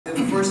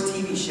first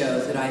TV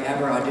shows that I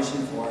ever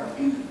auditioned for,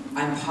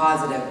 I'm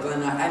positive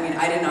Glen, I mean,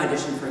 I didn't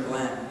audition for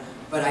Glen,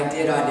 but I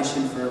did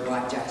audition for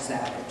Blackjack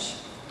Savage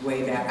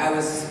way back. I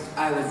was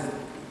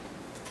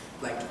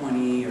like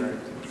 20 or,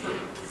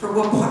 for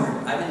what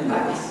part? I don't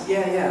know,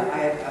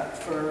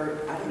 for,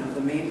 I don't know,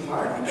 the main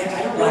part. I don't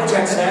know.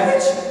 Blackjack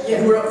Savage?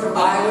 Yeah, you were up for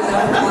I was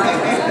up for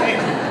Blackjack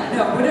Savage.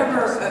 No,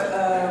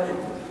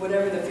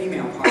 whatever the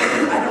female part.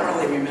 I don't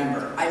really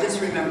remember. I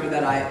just remember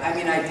that I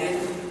mean, I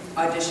did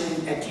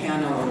audition at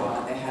Cano a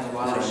lot. They had a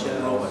lot of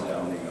shows. Roma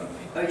Downey.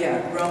 Oh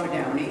yeah, Roma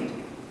Downey.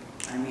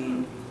 I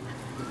mean,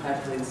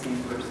 practically the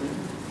same person.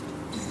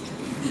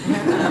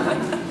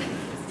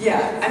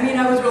 Yeah, I mean,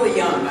 I was really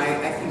young.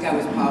 I think I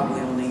was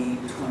probably only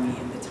 20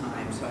 at the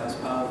time, so I was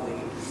probably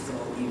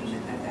still, even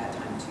at that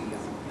time, too young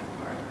for that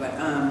part. But,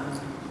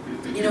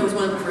 you know, it was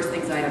one of the first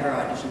things I ever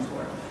auditioned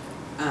for.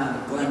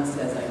 Glenn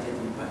says I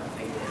didn't, but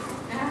I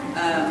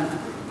did.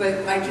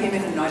 But I came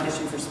in and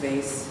auditioned for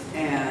Space,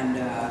 and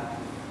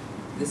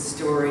the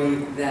story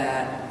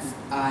that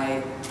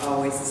I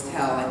always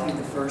tell, I think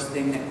the first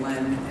thing that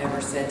Glenn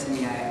ever said to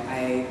me,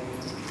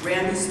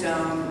 Randy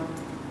Stone,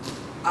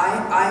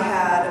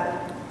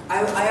 I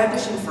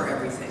auditioned for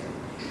everything,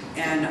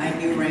 and I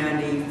knew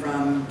Randy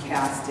from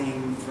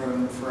casting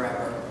from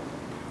forever,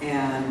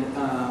 and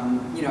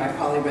you know, I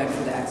probably read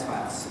for the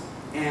X-Files,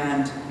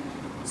 and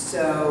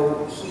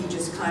so he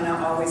just kind of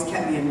always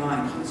kept me in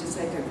mind. He was just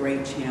like a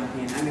great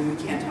champion. I mean,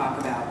 we can't talk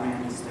about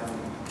Randy Stone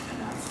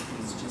enough.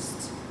 He's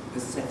just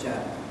was such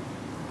a.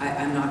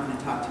 I'm not going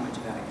to talk too much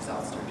about it because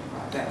I'll start to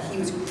cry. But he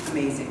was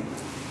amazing,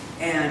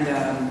 and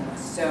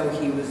so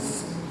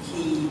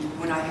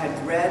when I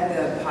had read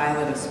the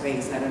pilot of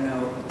Space, I don't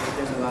know if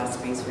there's a lot of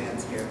Space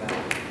fans here, but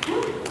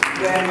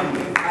when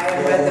I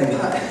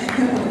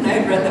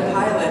had read the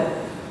pilot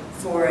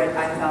for it,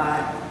 I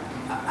thought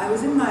I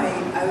was in my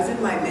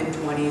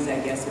mid-20s, I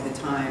guess, at the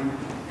time,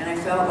 and I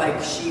felt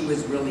like she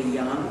was really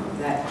young.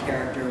 That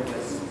character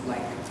was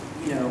like,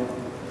 you know,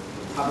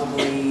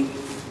 probably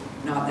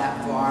not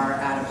that far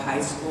out of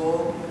high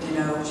school. You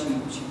know,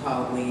 she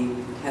probably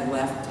had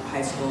left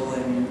high school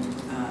and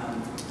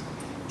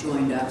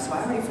joined up, so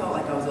I already felt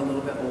like I was a little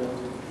bit old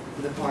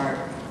for the part.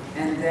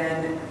 And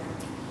then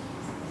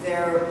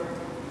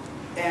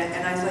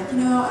and I was like, you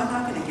know, I'm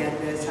not going to get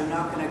this. I'm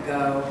not going to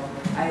go.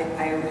 I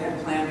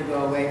had planned to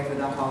go away for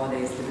the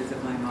holidays to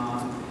visit my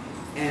mom,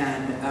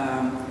 and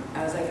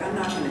I was like, I'm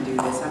not going to do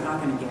this. I'm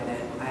not going to get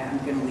it. I'm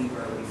going to leave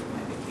early for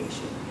my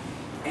vacation.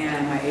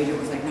 And my agent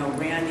was like, no,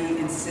 Randy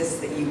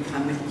insists that you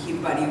come. He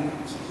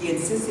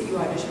insists that you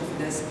audition for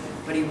this,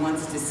 but he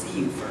wants to see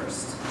you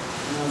first.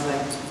 And I was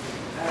like,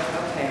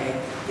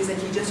 okay. He's like,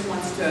 he just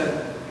wants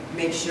to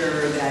make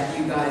sure that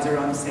you guys are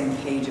on the same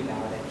page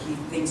about it. He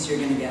thinks you're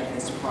going to get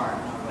this part.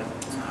 And I was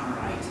like, all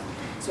right.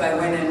 So I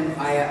went in,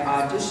 I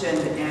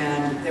auditioned,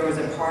 and there was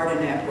a part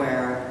in it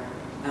where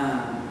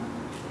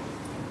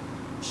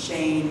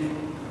Shane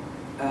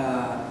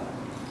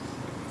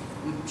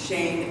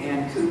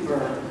and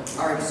Cooper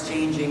are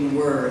exchanging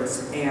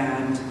words,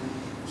 and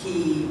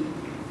he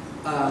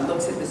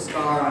looks at the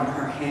scar on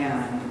her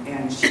hand,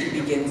 and she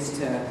begins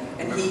to,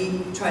 and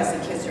he tries to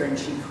kiss her, and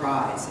she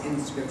cries. In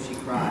the script, she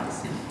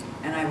cries.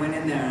 And I went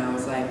in there, and I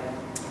was like,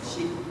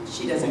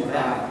 she doesn't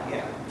cry.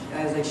 Yeah.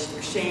 I was like,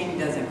 Shane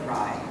doesn't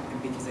cry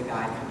because a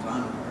guy comes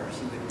on to her.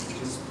 She would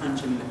just punch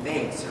him in the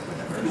face or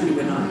whatever. She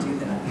would not do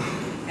that.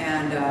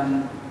 And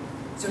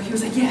so he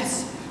was like,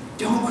 yes,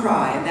 don't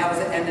cry. And that was,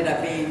 it ended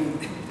up being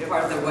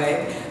part of the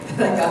way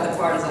that I got the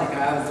part. Is like,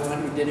 I was the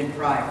one who didn't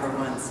cry for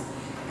once.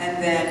 And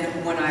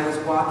then when I was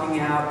walking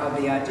out of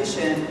the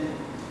audition,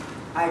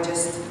 I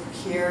just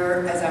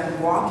hear, as I'm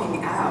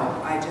walking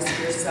out, I just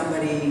hear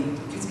somebody,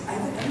 because I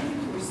think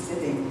you were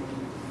sitting,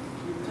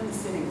 kind of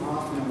sitting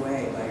off and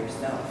away by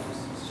yourself.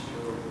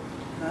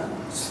 Huh?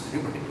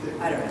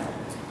 I don't know.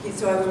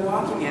 So I was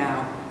walking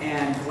out,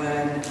 and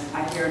when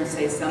I hear him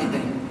say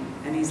something,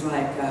 and he's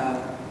like,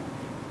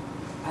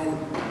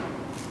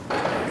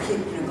 you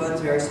know,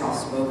 Glenn's very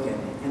soft-spoken,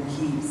 and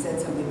he said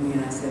something to me,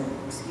 and I said,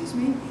 excuse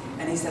me?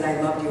 And he said,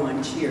 I loved you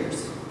on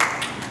Cheers.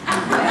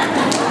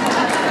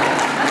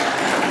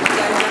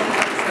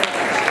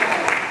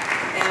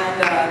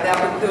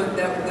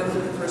 Those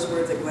are the first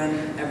words that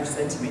Glenn ever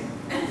said to me.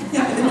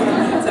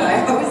 So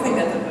I always think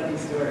that's a funny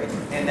story.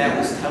 And that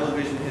was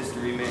television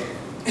history made.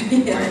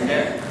 Yeah. Right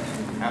there.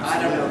 Absolutely.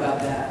 I don't know about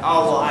that.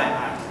 Oh,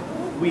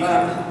 well, we do. How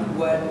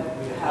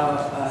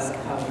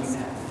we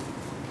met.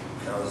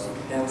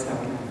 That was how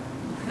we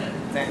met.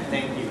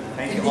 Thank you.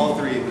 Thank you, all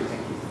three of you.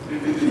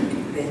 Thank you.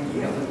 Thank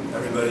you.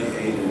 Everybody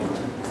hated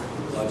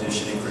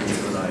auditioning for you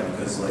and I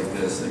because like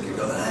this, they could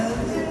go,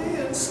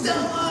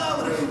 Stella,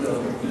 whatever you go.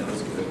 Yeah, that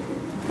was good.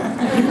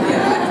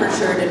 Yeah, I for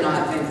sure did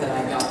not think that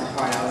I got the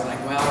part. I was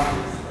like, well,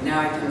 now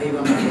I can leave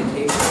on my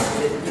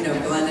vacation. You know,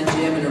 Glenn and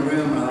Jim in a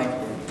room are like,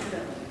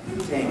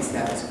 thanks,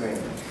 that was great.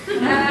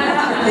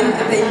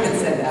 they even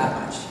said that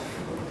much.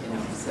 You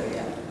know, so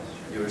yeah.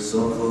 You were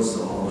so close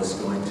to all of us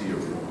going to your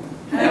room.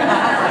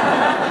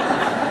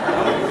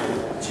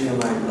 Jim,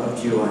 I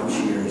loved you on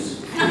Cheers.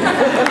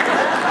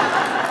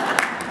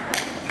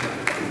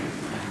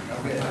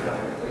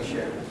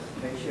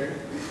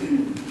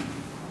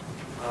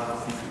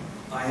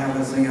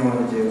 thing I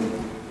want to do,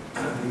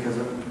 because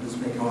this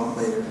may come up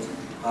later.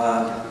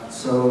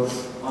 So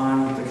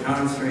on the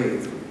count of 3,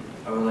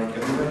 I would like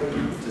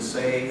everybody to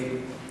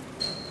say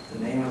the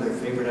name of their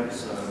favorite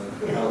episode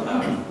out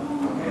loud.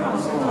 Okay, I'll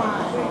say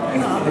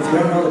and if you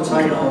don't know the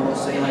title,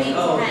 say like,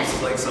 oh,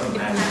 It's like some You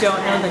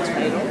don't know the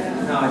title?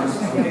 no, I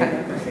just,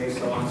 okay,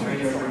 so on 3,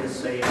 everybody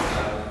just say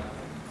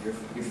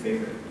your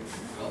favorite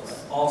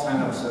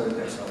all-time episode of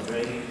Dexter.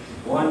 Ready?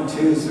 1,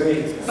 2,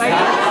 3.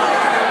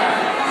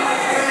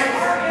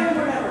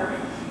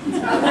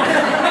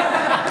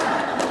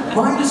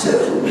 Mine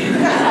too.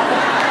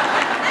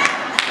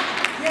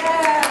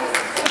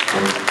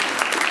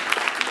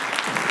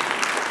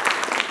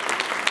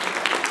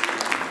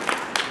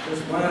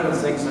 There's one of the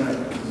things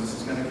that this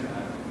is going to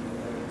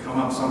come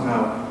up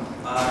somehow.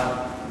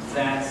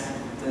 That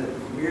the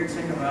weird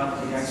thing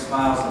about the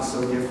X-Files is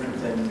so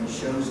different than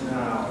shows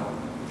now.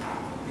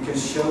 Because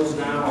shows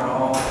now are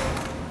all,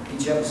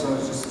 each episode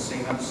is just the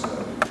same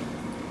episode.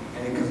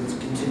 And because it's a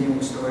continuing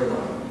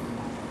storyline.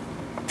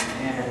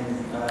 And,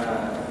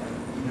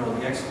 you know,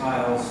 the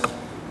X-Files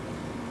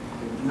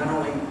not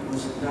only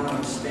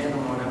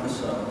standalone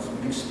episodes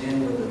mixed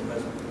in with the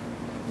present,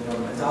 you know, the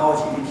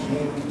mythology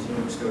became a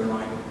continuing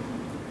storyline.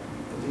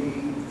 But the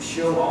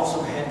show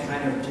also had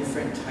kind of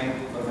different type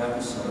of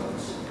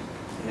episodes.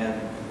 It had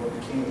what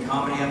became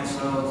comedy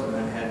episodes, and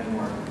then it had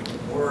more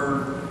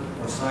horror,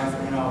 more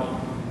sci-fi, you know.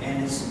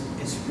 And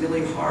it's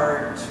really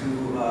hard to,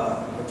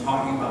 when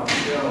talking about the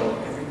show,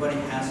 everybody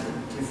has a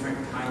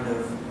different kind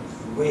of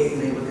way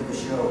they look at the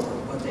show,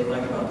 what they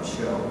like about the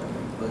show.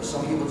 But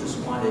some people just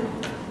wanted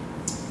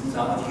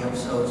mythology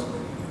episodes,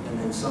 and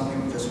then some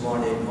people just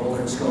wanted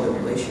older scholar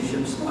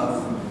relationship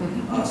stuff.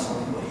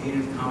 Some people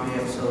hated comedy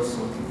episodes,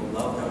 some people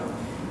loved them.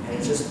 And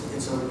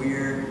it's a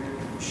weird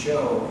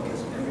show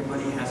because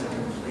everybody has a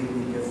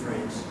completely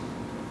different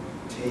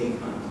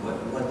take on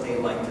what they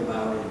liked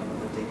about it and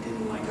what they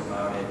didn't like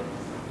about it.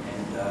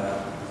 And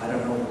I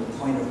don't know the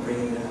point of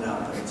bringing that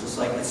up, but it's just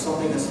like, it's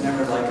something that's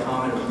never like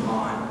commented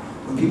upon.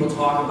 When people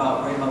talk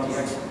about, write about the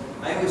X,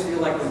 I always feel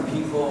like when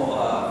people,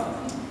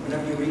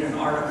 whenever you read an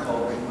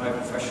article written by a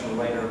professional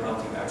writer about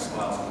the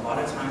X-Files, a lot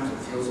of times it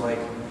feels like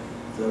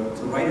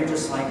the writer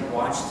just like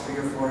watched 3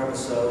 or 4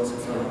 episodes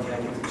and felt like, yeah,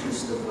 I get the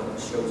gist of what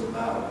the show's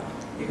about.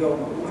 You go,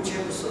 well, which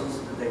episodes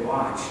did they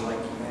watch? Like,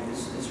 you know,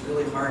 it's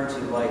really hard to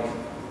like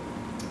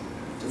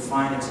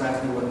define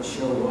exactly what the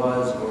show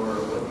was or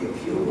what the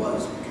appeal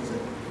was because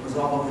it was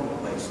all over the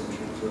place in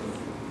terms of,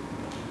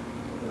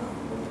 you know,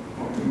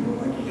 what people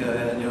like.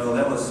 Yeah, and you know,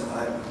 that was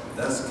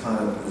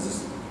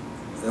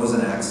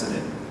an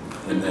accident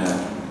in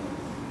that,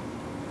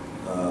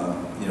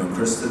 you know,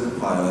 Kristen, the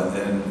pilot,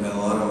 and a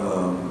lot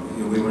of,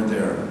 you know, we weren't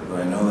there, but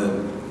I know that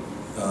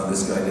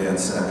this guy, Dan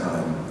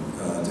Sackheim,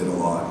 did a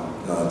lot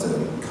to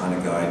kind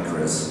of guide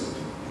Chris.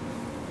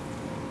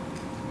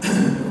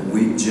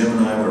 Jim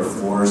and I were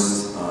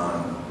forced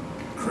on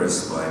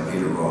Chris by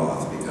Peter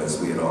Roth because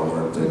we had all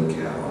worked in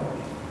Cal.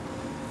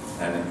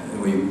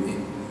 And we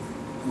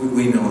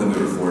know that we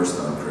were forced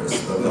on Chris,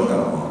 but we all got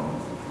along.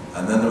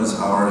 And then there was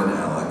Howard and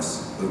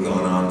Alex, who've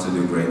gone on to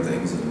do great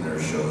things in their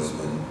shows,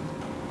 win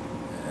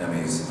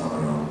Emmys on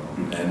their own.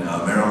 And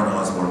Marilyn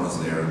Osborne was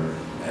there,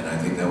 and I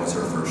think that was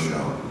her first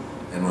show.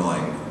 And we're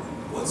like,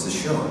 what's the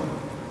show?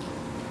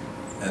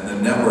 And the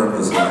network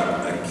was like,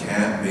 I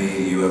can't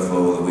be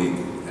UFO of the week.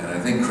 And I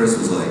think Chris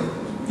was like,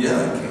 yeah,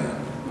 I can.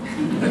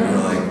 And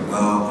we're like,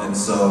 well, and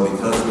so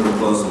because we were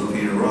close with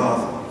Peter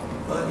Roth,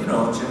 but you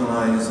know, Jim and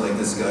I, is like,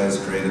 this guy's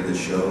created the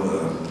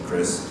show,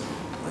 Chris.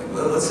 Like,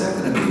 well, what's that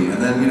gonna be? And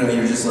then, you know,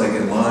 you're just like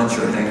at lunch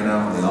or hanging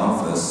out in the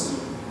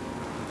office.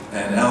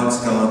 And Alex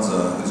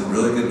Gonza, who's a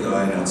really good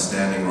guy, an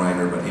outstanding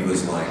writer, but he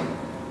was like,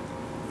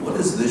 what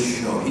is this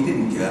show? He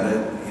didn't get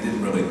it. He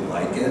didn't really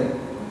like it.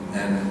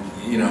 And,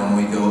 you know, when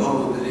we go,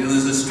 oh, you know,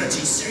 there's a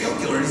stretchy serial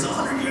killer, he's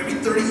 100 years, every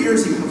 30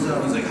 years he comes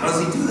out, he's like, how does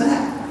he do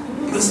that?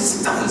 He goes,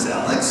 this does,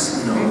 Alex,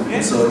 you know.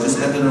 And so it just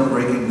ended up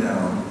breaking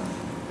down.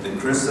 And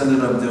Chris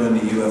ended up doing the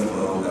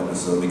UFO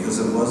episode because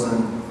it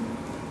wasn't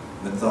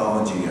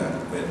mythology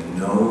yet. We had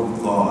no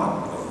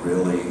thought of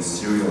really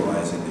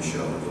serializing the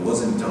show. It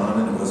wasn't done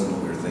and it wasn't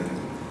what we were thinking.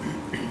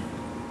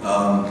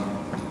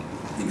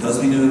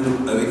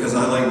 Because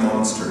I like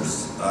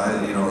monsters.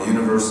 You know,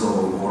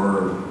 Universal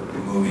horror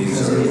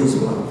movies are.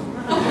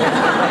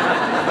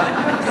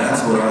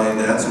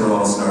 That's where it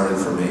all started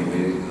for me. We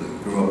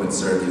grew up in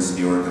Syracuse,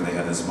 New York, and they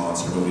had this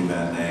monster movie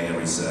matinee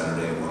every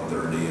Saturday at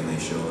 1:30, and they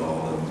showed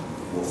all the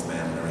Wolfman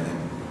and everything.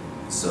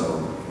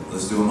 So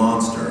let's do a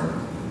monster.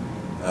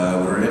 We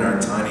were in our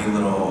tiny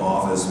little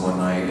office one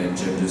night, and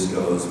Jim just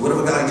goes, "What if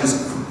a guy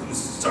just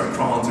started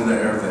crawling through the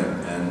air thing?"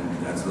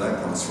 And that's where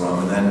that comes from.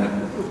 And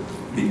then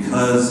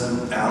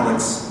because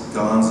Alex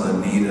Gonza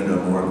needed a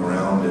more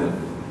grounded,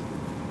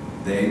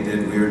 they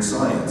did weird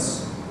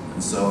science.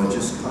 And so it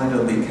just kind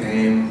of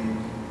became,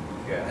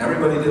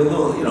 everybody did a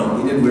little, you know,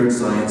 we did weird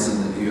science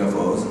and the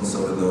UFOs, and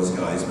so did those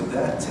guys, but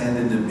that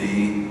tended to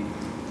be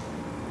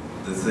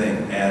the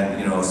thing. And,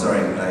 you know,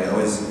 sorry, I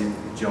always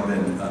jump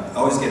in, I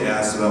always get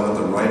asked about what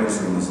the writer's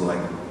room was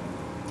like.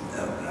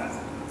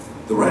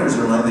 the writers'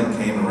 room, I think,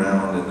 came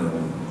around, and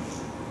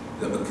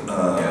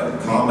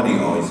comedy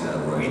always had a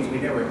writers' room. We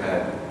never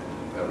had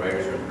a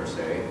writer's room per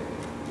se,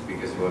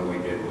 because what we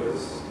did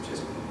was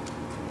just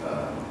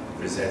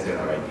presented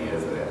our idea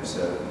for the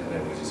episode, and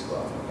then we just go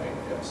off and write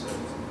the episode.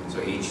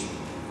 So each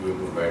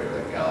group of writers,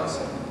 like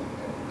Allison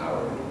and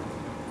Howard,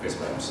 Chris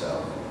by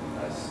himself,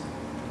 us,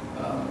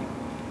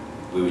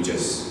 we would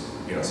just,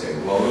 say,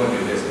 well, we want to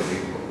do this.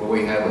 What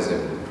we had was a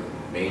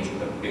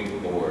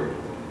big board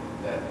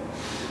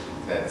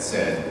that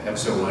said,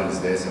 episode 1 is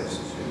this,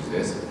 episode 2 is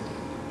this,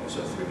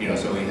 episode 3,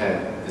 so we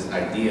had this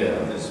idea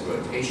of this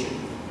rotation.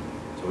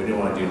 So we didn't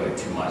want to do like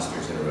 2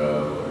 monsters in a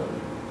row,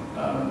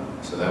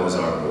 so that was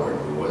our board.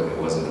 It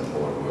wasn't a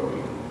board where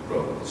we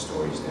broke the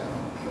stories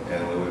down.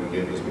 And what we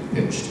did was we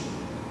pitched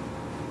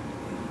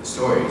the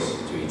stories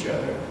to each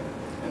other,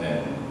 and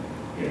then,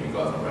 you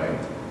go off and write.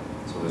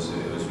 So it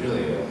was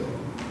really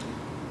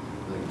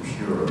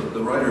pure.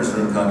 The writers'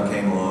 room kind of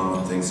came along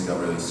and things got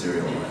really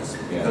serialized.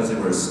 Because they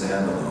were a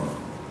standalone,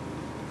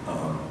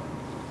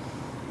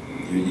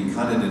 you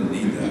kind of didn't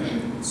need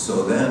that.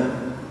 So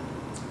then,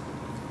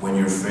 when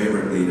your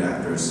favorite lead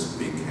actors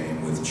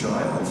became with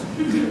child,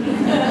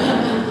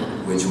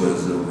 which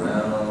was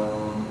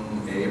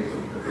around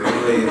April,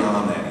 early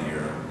on that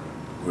year,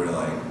 we were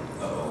like,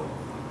 uh-oh.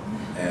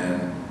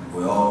 And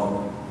we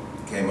all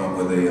came up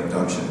with the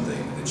abduction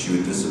thing, that she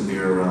would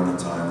disappear around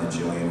the time that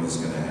Jillian was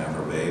going to have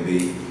her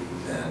baby.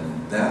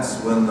 And that's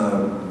when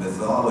the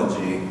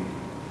mythology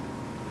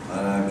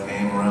kind of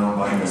came around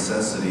by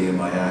necessity and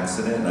by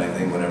accident. And I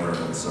think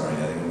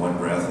in one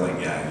breath, like,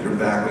 yeah, you're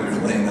back, but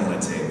you're laying on a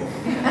table.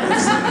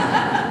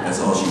 That's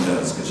all she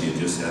does, because she had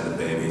just had the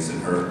babies,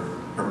 and her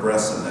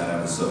breasts in that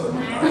episode.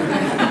 If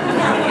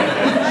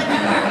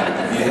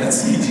you had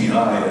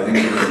CGI, I think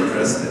you were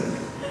interested.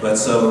 But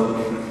so,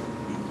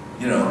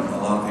 a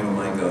lot of people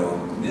might go,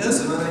 yes,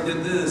 and then I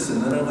did this,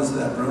 and then it was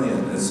that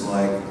brilliant. It's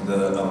like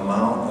the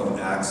amount of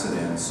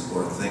accidents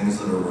or things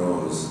that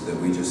arose that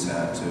we just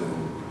had to,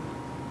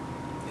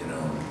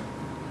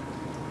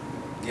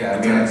 Yeah,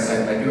 I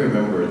do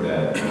remember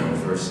that when we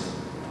first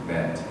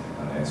met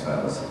on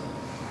X-Files,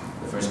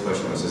 the first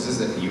question was, is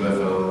this a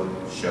UFO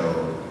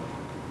show?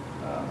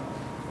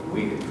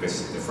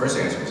 The first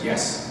answer was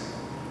yes.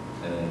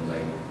 And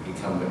then, he'd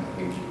come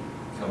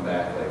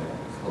back, like, a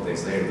couple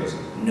days later, he goes,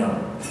 no.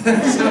 So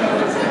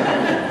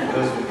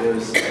it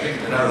was, I think,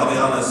 and I'll be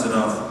honest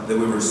enough that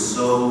we were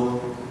so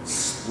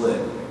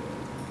split,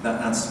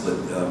 not split,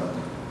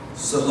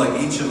 so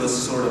each of us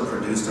sort of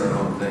produced our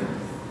own thing.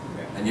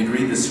 And you'd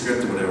read the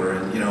script or whatever,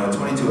 and at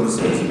 22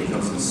 episodes it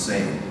becomes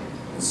insane.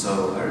 And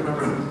so I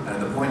remember at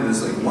the point of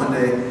this, one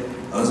day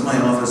I was in my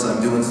office,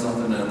 I'm doing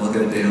something, and I'm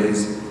looking at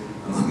dailies,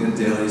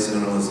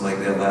 and it was like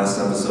that last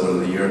episode of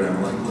the year, and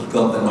I'm like, look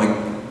up, and I'm like,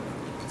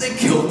 they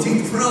killed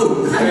Deep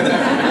Throat! I had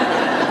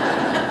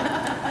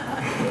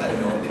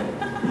no idea.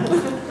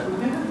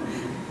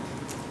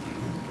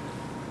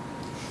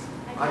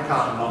 I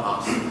can't not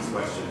answer this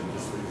question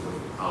just because of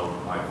how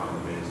my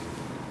family is.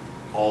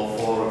 All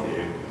 4 of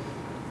you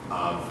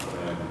have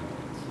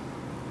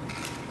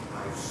I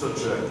have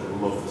such a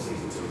love for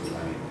season 2 of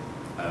Lenny,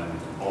 and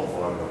all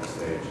 4 of you on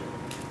stage.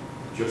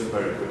 Just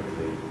very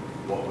quickly,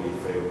 what we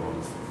feel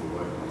on for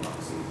working on that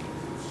season,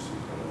 because it was just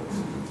incredible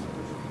season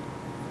television.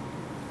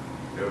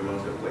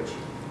 everyone's at which?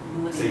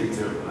 Season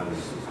 2 of Lenny.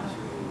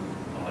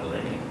 Oh,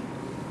 Lenny.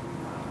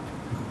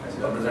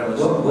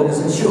 What is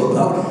it show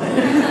about?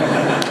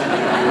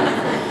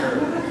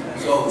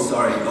 Oh,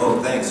 sorry.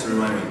 Oh, thanks for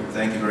reminding me.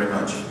 Thank you very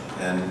much.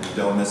 And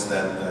don't miss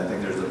that. I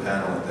think there's a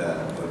panel at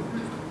that with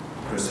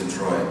Kristen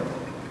Troy.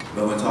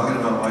 But when talking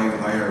about why you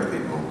hire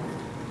people,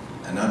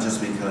 and not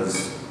just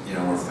because,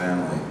 we're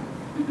family,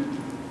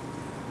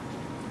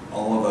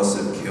 all of us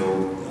have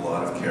killed a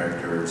lot of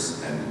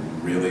characters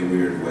in really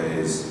weird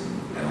ways,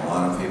 and a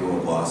lot of people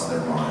have lost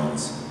their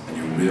minds, and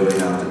you really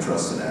have to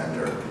trust an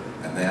actor.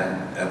 And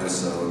that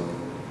episode,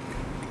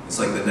 it's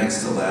like the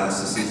next to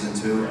last of season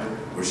 2,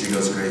 where she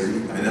goes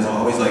crazy. I mean, that's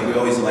always we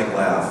always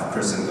laugh.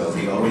 Kristen goes,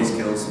 he always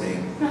kills me.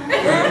 But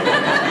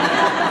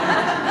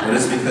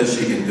it's because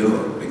she can do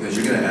it, because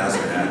you're going to ask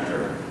an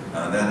actor.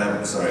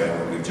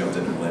 We've jumped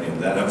into Millennium.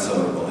 That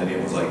episode of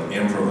Millennium was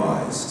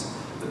improvised.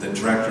 That the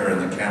director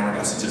and the camera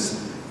guys just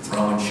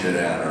throwing shit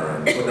at her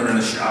and putting her in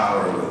a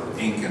shower with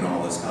ink and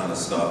all this kind of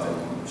stuff.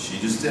 And she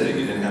just did it.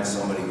 You didn't have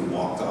somebody who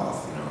walked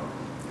off,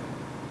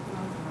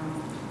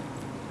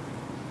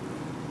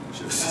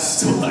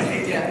 Still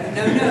like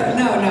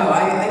No.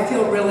 I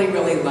feel really,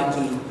 really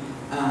lucky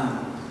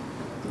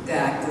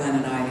that Glenn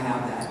and I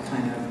have that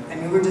kind of. I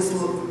mean, we're just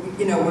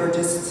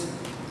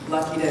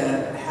lucky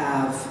to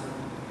have,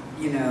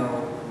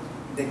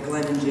 that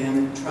Glenn and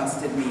Jim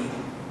trusted me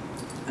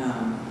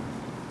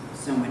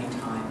so many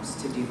times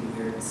to do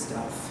weird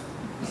stuff.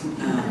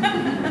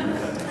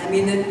 I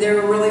mean,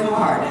 they're really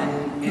hard,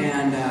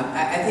 and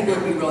I think it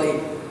would be really.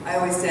 I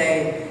always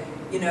say,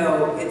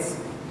 it's.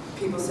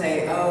 People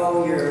say,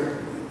 oh, your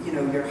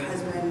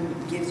husband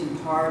gives you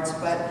parts,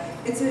 but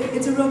it's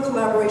a real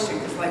collaboration,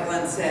 because like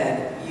Glenn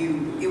said,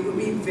 it would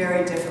be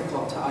very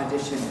difficult to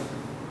audition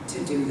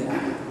to do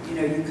that. You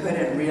know, you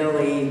couldn't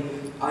really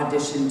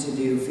audition to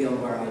do Feel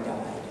Where I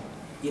Died.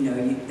 You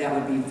know, that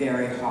would be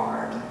very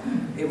hard.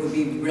 It would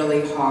be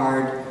really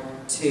hard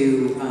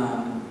to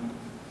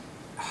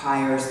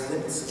hire,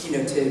 you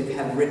know, to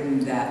have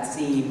written that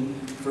scene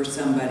for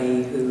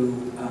somebody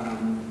who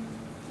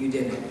you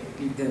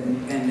didn't, the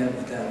end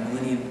of the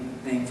Millennium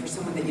thing, for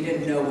someone that you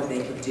didn't know what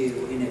they could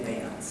do in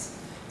advance.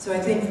 So I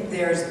think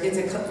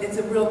it's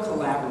a real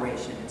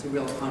collaboration, it's a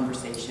real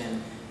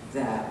conversation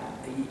that,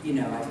 you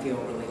know, I feel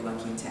really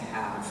lucky to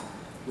have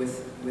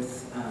with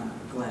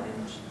Glen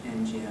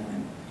and Jim,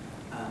 and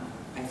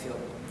I feel,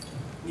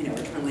 you know,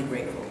 eternally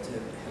grateful to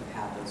have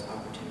had those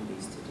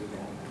opportunities to do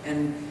that.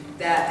 And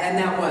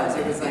it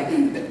was like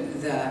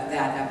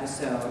that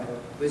episode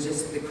was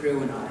just the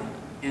crew and I,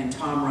 and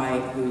Tom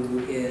Wright, who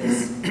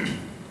is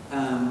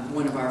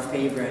one of our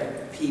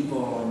favorite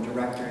people and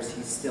directors.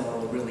 He's still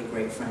a really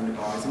great friend of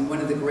ours, and one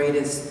of the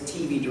greatest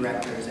TV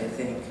directors, I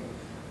think,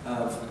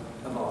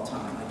 of all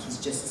time. Like, he's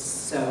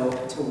just so,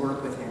 to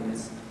work with him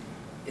is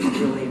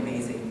really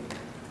amazing.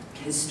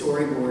 His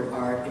storyboard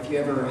art, if you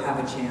ever have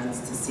a chance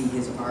to see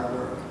his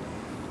artwork,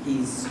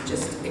 he's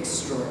just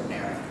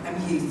extraordinary. I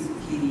mean,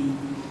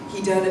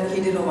 he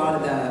did a lot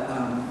of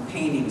the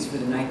paintings for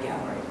the Night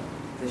Gallery,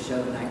 the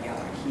show The Night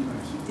Gallery. He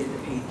did the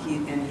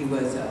paint, and he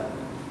was a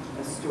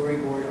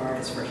storyboard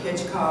artist for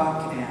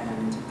Hitchcock,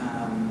 and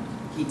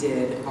he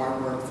did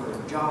artwork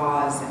for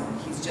Jaws,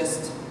 and he's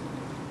just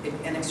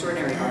an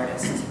extraordinary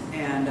artist.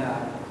 And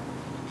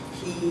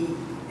he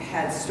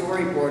had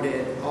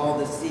storyboarded all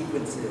the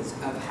sequences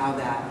of how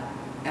that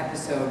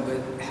episode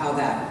would, how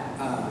that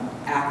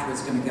act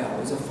was going to go. It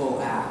was a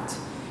full act.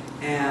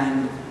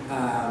 And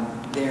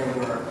there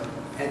were,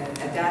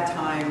 at that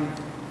time,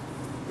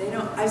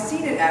 I've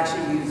seen it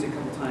actually used a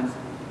couple times.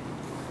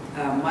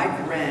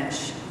 Mike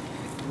Wrench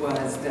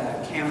was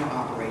the camera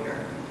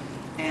operator,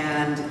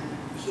 and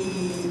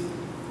he,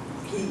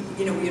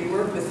 you know, we had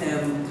worked with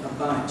him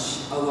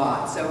a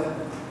lot, so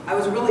I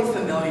was really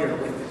familiar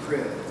with the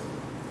crew.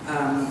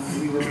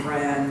 We were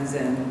friends,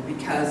 and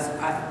because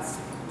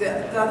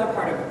the other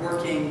part of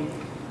working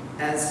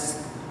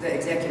as the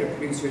executive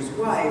producer's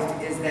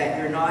wife is that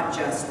you're not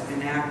just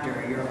an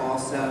actor, you're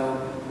also,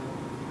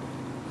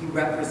 you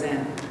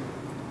represent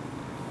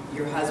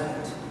your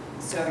husband.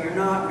 So you're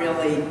not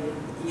really,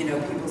 you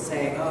know, people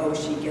say, oh,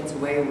 she gets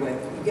away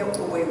with, you get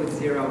away with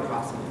 0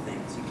 possible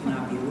things. You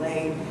cannot be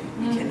late,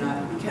 you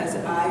cannot, because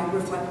I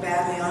reflect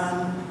badly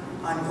on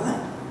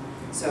Glen.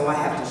 So I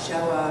have to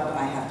show up,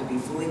 I have to be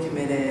fully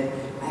committed,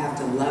 I have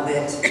to love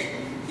it,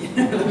 you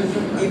know,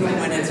 even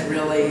when it's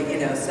really, you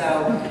know,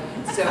 so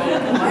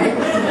my,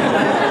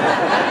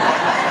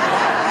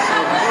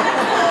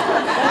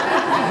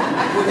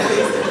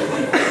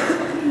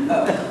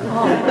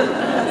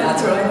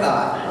 that's what I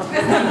thought.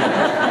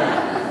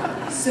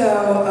 So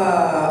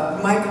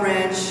Mike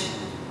Wrench,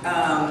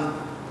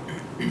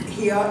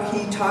 he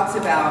talks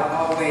about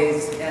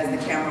always, as the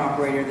camera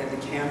operator, that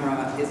the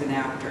camera is an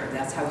actor.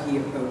 That's how he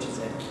approaches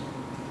it.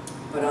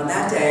 But on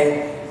that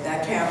day,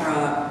 that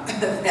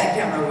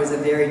camera was a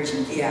very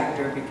cheeky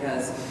actor,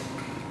 because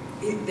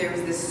there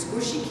was this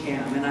squishy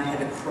cam, and I had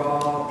to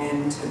crawl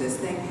into this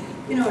thing.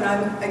 You know, and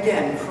I'm,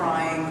 again,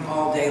 crying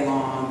all day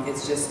long.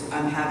 It's just,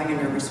 I'm having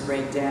a nervous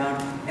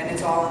breakdown, and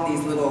it's all in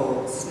these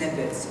little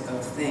snippets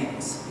of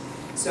things.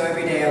 So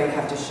every day I would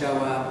have to show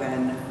up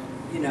and,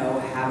 you know,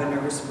 have a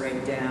nervous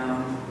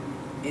breakdown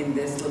in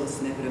this little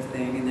snippet of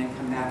thing, and then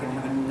come back and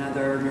have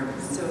another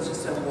nervous, so it's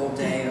just a whole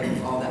day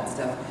of all that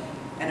stuff.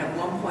 And at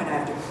one point I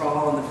have to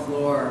crawl on the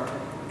floor,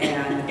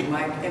 and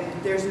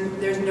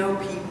there's no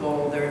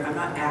people there. I'm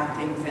not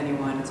acting with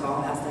anyone. It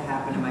all has to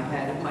happen in my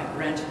head. And Mike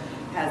Wrench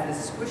has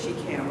this squishy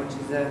cam, which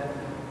is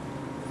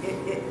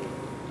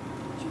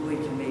Julie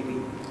can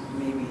maybe,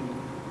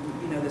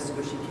 you know, the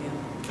squishy cam.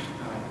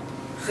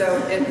 So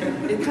it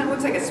kind of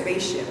looks like a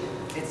spaceship.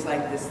 It's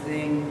like this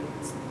thing,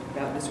 it's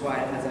about this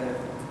wide. It has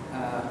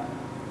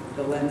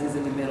the lens is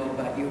in the middle,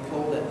 but you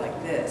hold it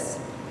like this.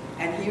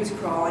 And he was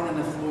crawling on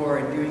the floor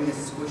and doing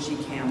this squishy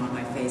cam on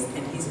my face,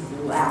 and he's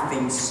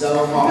laughing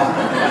so hard.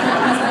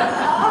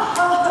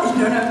 You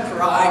know, and I'm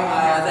crying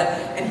my eyes,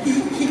 and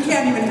he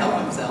can't even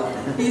help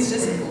himself. He's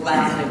just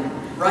laughing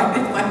right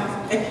in my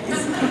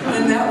face.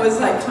 And that was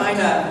like kind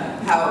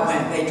of how it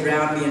went. They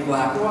drowned me in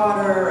black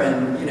water,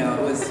 and you know,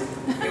 it was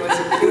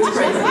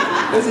crazy.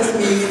 It was just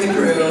me and the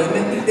crew,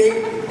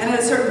 and at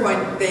a certain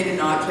point, they did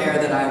not care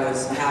that I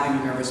was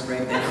having a nervous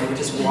breakdown. They would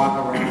just walk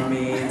around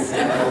me and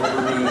step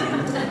over me.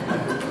 And,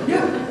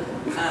 yeah.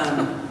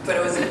 But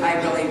it was,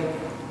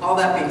 all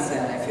that being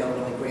said, I feel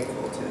really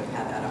grateful to have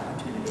had that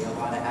opportunity. A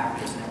lot of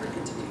actors never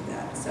get to do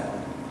that. So,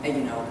 and,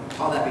 you know,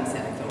 all that being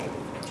said, I feel really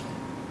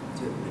fortunate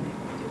to have been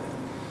able to do it.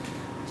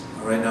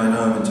 All right, now I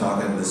know I've been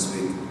talking this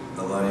week. A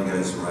lot of you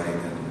guys write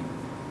and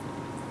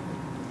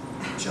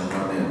jump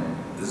on in.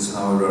 This is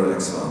how I wrote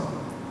X-File.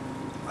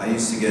 I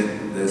used to get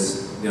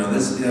this, they had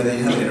the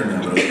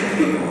internet, but it was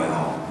only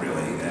AOL,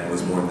 really, and it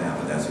was more than that,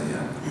 but that's what you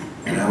had.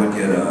 And I would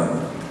get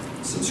a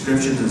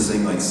subscription to this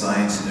thing like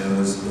Science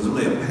News. It was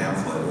really a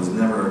pamphlet. It was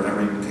never,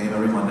 came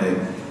every Monday,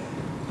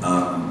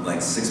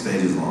 like 6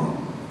 pages long.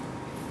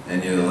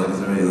 And you look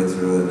through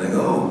it, and they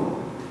go,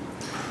 oh,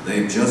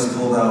 they've just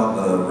pulled out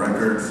the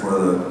record for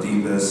the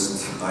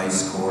deepest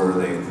ice core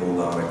they've pulled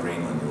out at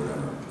Greenland or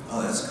whatever.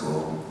 Oh, that's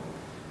cool.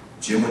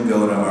 Jim would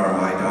go to our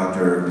eye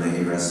doctor, may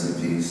he rest in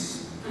peace,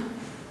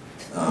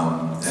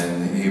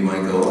 and he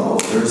might go, oh,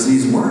 there's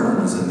these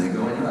worms, and they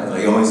go in your eye.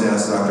 Like, he always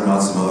asks Dr.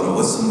 Matsumoto,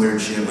 what's some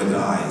weird shit with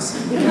eyes?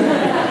 He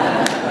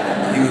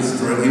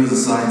was a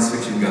science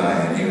fiction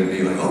guy, and he would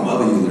be like, oh, well,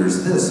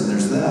 there's this and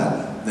there's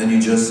that. Then you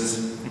just,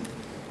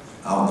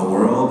 out in the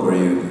world, or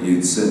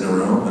you'd sit in a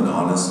room and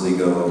honestly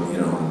go, you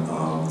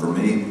know, for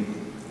me,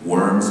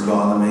 worms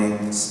bother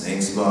me,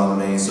 snakes bother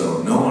me,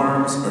 so no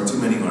arms or too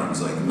many arms,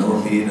 like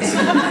millipede,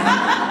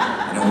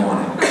 I don't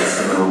want it.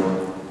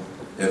 So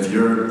if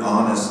you're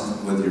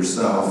honest with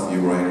yourself, you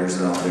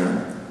writers out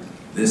there,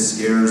 this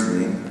scares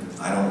me,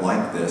 I don't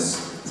like this,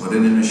 put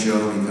it in a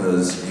show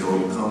because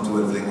you'll come to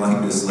a thing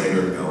like this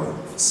later and go,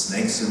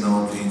 snakes and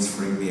millipedes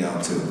freak me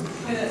out too.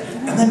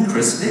 And then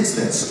Chris dicks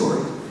that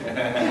story.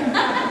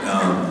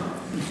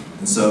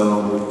 And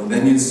so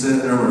then you'd sit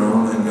in a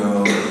room and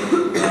go,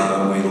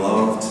 we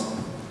loved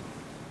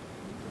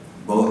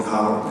both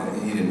Howard,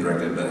 he didn't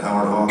direct it, but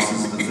Howard Hawks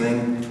is The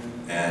Thing,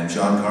 and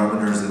John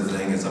Carpenter's The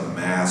Thing is a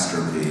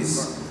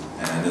masterpiece.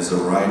 And as a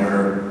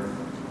writer,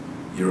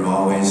 you're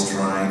always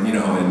trying, you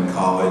know, in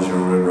college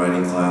or in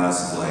writing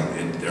class, like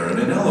they're in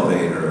an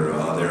elevator,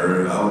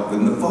 they're out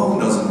when the phone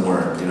doesn't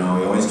work, you know,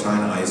 you're always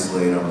trying to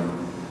isolate them.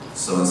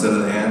 So instead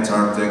of the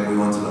Antarctic, we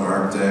went to the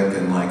Arctic,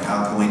 and like,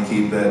 how can we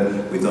keep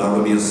it? We thought it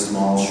would be a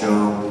small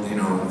show, you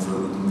know,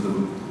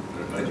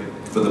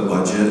 for the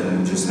budget,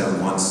 and just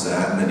have one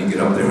set, and then you get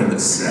up there and the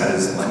set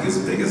is like as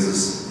big as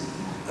this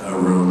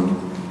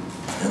room.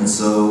 And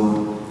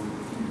so,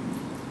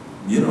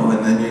 you know,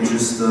 and then you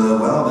just,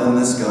 well, then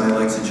this guy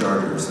likes the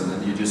Chargers, and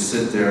then you just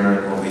sit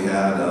there, and what we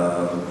had,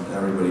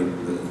 everybody,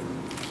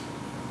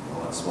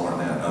 well, it's more than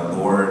that, a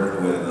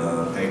board with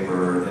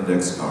paper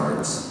index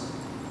cards,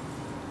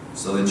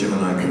 so that Jim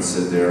and I could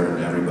sit there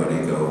and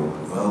everybody go,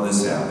 well,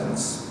 this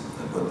happens,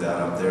 and put that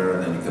up there,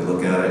 and then you could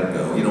look at it and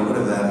go, you know, what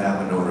if that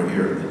happened over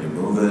here? And then you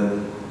move it,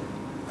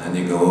 and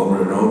you go over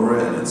it and over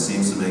it, and it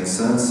seems to make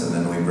sense, and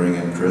then we bring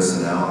in Chris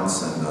and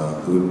Alex, and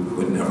who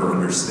would never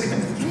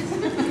understand it.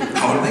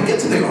 How did they get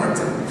to the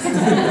Arctic?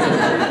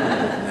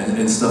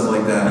 and stuff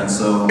like that. And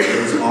so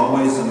there's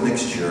always a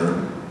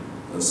mixture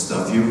of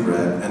stuff you've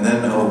read. And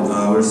then,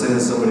 we were saying to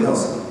somebody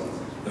else,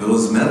 if it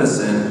was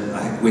medicine,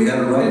 we had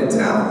to write it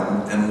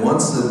down. And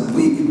once a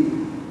week,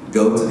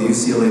 go to the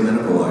UCLA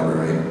Medical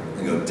Library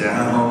and go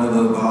down to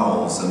the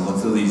bowels and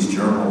look through these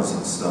journals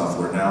and stuff,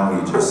 where now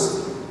we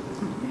just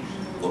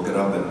look it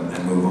up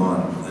and move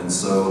on. And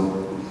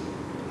so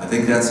I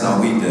think that's how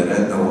we did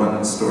it. The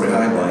one story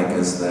I like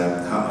is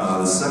that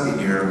the second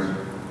year,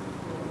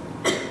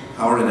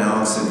 Howard and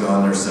Alex had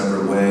gone their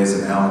separate ways,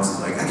 and Alex is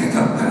like, I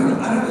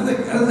don't think.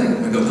 I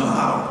go, no,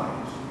 how?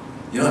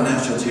 You know, on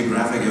National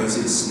Geographic, you always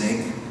see a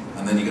snake,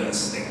 and then you got a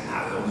snake,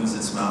 it opens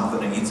its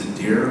mouth and it eats a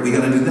deer. We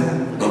got to do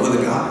that, but with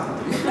a guy.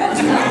 So,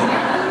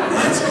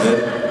 that's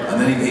good.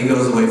 And then he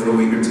goes away for a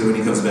week or two, and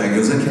he comes back and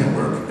goes, that can't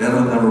work.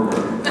 That'll never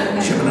work.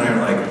 And Jim and I are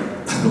like,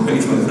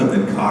 waiting with him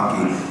and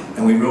cocky.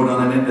 And we wrote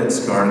on an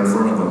index card in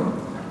front of him,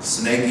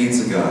 snake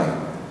eats a guy.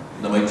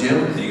 And I'm like,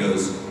 Jim? And he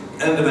goes,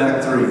 end of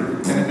Act 3.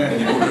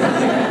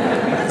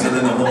 So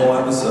then the whole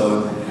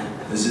episode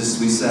is just,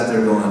 we sat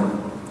there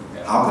going,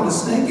 how could a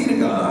snake eat a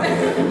guy?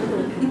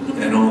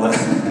 And all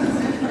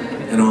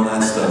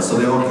that stuff. So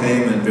they all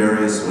came in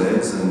various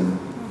ways, and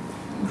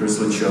Chris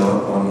would show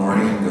up one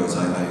morning and goes,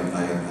 I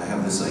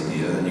have this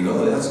idea. And you go,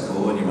 oh, that's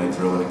cool, and you might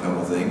throw in a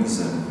couple things.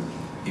 And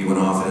he went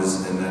off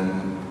and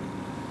then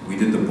we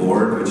did the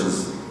board, which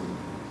is,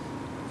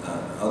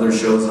 other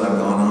shows I've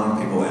gone on,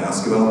 people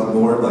ask about the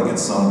board like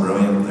it's some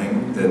brilliant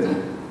thing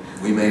that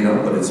we made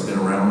up, but it's been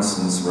around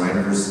since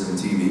writers and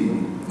TV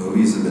and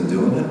movies have been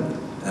doing it.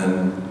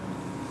 And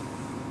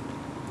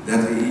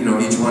that, you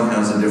know, each one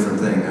has a different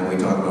thing, and we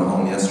talked about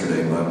Home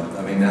yesterday, but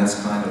I mean, that's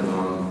kind of,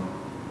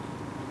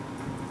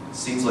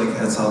 seems like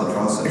that's how the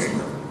process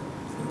went.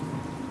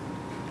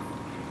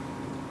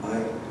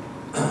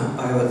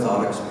 I have a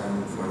thought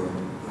experiment for you.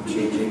 I'm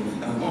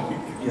changing.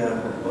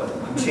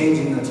 I'm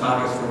changing the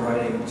topic from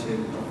writing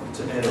to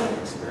editing.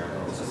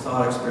 It's a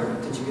thought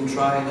experiment that you can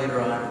try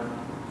later on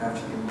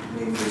after you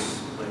leave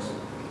this place.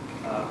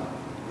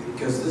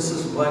 Because this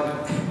is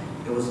what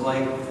it was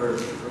like for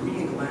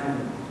me and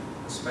Glenn,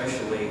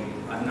 especially.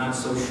 I'm not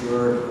so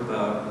sure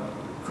about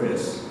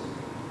Chris,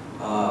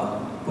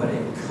 but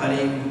in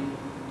cutting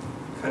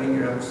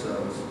your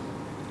episodes,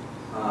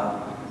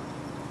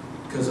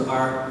 because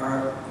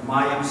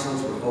my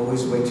episodes were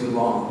always way too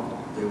long.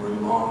 They were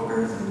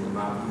longer than the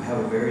amount. You have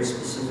a very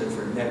specific,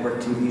 for a network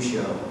TV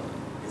show,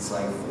 it's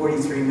like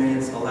 43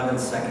 minutes, 11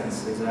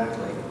 seconds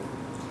exactly.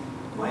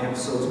 My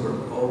episodes were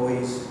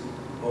always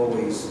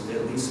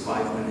at least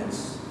 5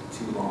 minutes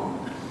too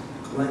long.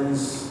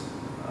 Glenn's,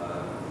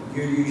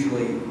 you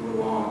usually were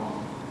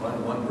long.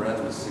 One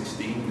breath was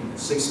 16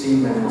 minutes.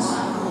 16 minutes.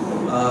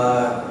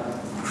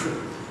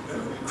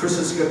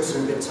 Chris's scripts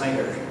are a bit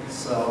tighter,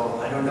 so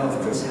I don't know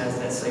if Chris has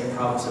that same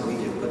problems that we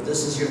do, but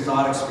this is your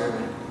thought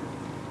experiment.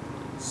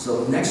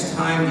 So next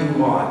time you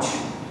watch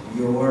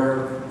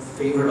your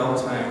favorite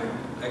all-time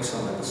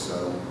X-Files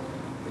episode,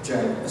 which I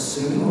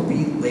assume will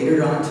be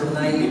later on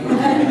tonight, or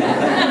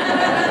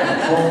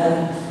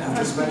home,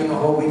 after spending a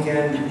whole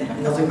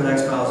weekend, nothing but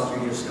X-Files,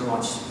 you're just going to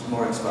watch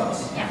more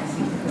X-Files.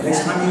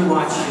 Next time you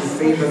watch your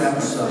favorite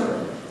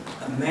episode,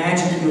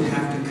 imagine you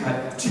have to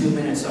cut 2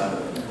 minutes out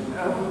of it.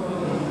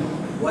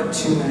 What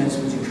 2 minutes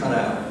would you cut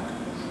out?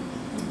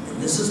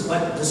 And this is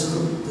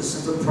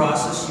the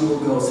process you will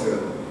go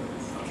through.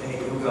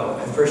 Okay, you'll go.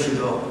 At first you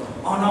go,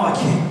 oh no, I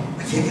can't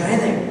get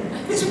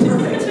anything. It's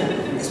perfect.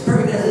 It's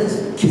perfect as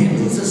is. Can't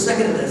lose a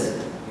second of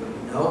this.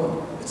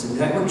 No, it's a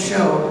network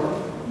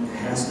show. It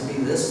has to be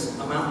this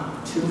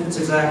amount, 2 minutes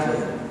exactly.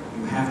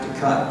 You have to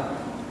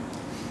cut.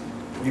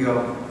 And you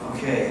go,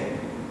 okay,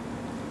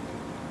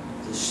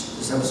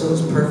 this episode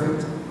is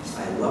perfect.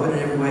 I love it in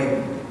every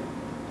way.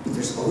 But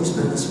there's always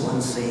been this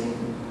one scene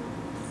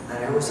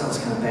that I always thought was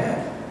kind of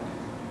bad.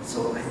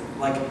 So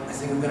I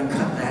think I'm going to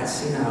cut that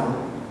scene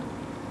out.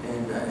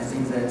 And I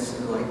think that's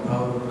like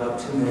probably about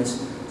 2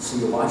 minutes. So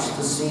you watch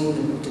the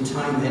scene to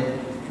time it,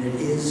 and it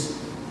is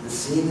the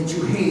scene that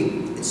you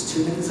hate. It's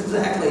 2 minutes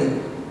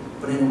exactly.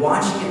 But in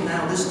watching it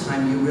now this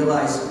time, you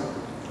realize,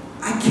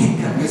 I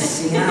can't cut this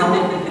scene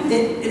out.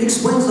 It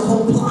explains the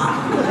whole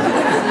plot.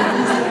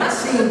 That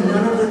scene,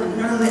 none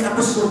of the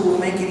episode will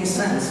make any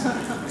sense.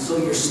 So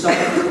you're stuck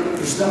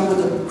with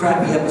a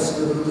crappy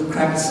episode, with a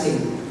crappy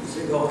scene. So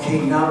you go,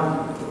 okay,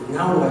 now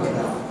what do I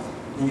cut out?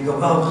 And you go,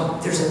 well,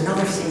 there's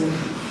another scene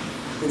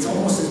that's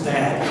almost as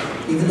bad,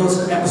 even though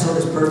the episode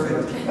is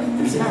perfect.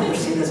 There's another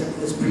scene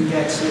that's pretty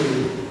bad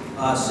too.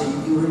 So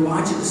you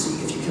rewatch it to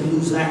see if you can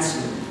lose that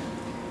scene.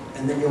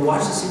 And then you'll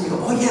watch the scene and you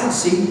go, oh yeah,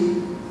 see,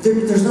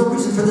 there's no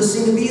reason for this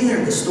scene to be in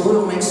there. The story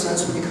will make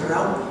sense when you cut it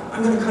out.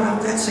 I'm going to cut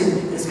out that scene.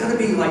 And it's going to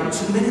be like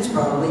 2 minutes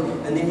probably,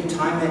 and then you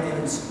time it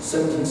and it's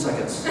 17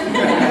 seconds. How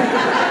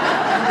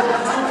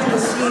can a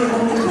scene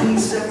only be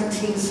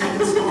 17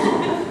 seconds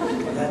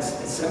long? Well,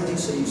 it's 17,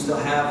 so you still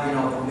have,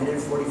 a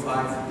minute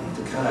 45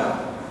 to cut out.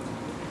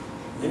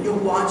 Then you'll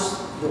watch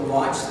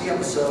the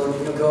episode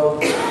and you'll go,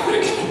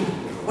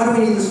 why do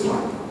we need this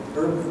line?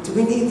 Or do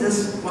we need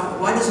this?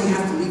 Why does he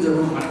have to leave the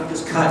room? Why don't we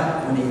just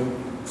cut when he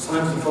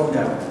slams the phone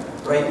down,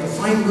 right? You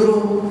find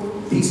little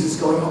pieces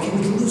going, okay,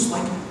 we can lose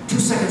like 2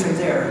 seconds right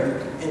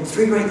there, and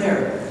 3 right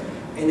there.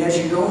 And as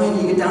you go in,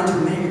 you get down to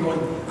a minute, you're going,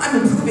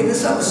 I'm improving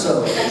this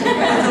episode. I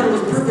thought it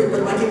was perfect,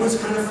 but like it was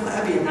kind of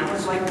flabby, and now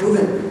it's like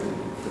moving.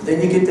 But then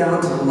you get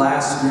down to the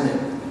last minute.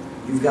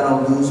 You've got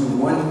to lose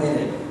 1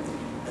 minute.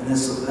 And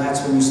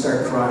that's when you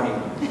start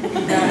crying. You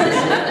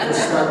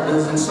start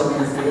losing some of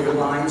your favorite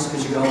lines,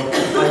 because you go,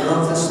 I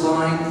love this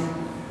line.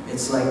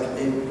 It's like,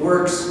 it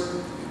works.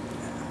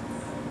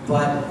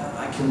 But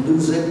I can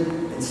lose it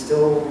and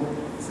still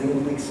think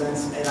it makes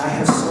sense. And I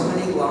have so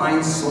many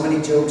lines, so many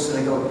jokes that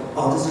I go,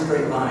 oh, this is a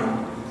great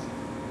line.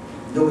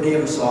 Nobody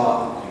ever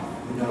saw,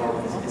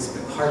 it's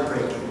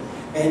heartbreaking.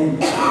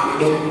 And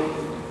the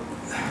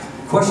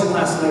question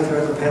last night for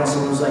the panel,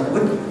 someone was like,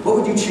 what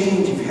would you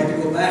change if you had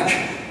to go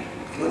back?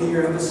 One of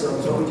your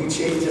episodes, what would you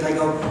change? And I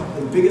go,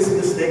 the biggest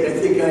mistake I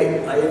think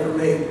I ever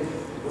made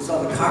was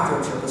on the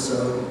cockroach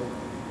episode,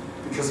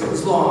 because it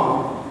was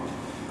long.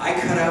 I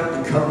cut out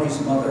Duchovny's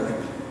mother.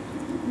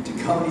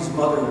 Duchovny's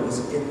mother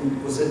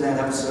was in that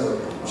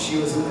episode. She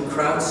was in the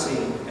crowd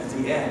scene at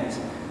the end,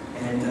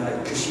 and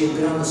because she had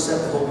been on the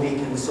set the whole week,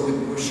 and so we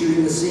were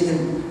shooting the scene,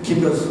 and Kim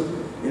goes,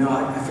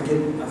 I forget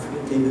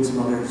David's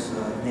mother's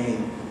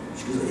name.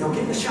 She goes,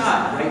 get the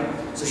shot,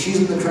 right? So she's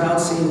in the crowd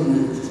scene,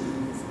 and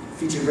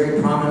featured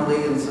very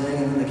prominently and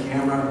thing, and then the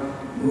camera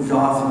moved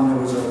off, and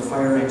there was a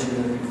fire engine,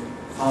 and we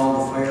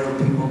followed the fire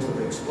people to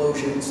the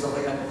explosion and stuff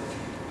like that.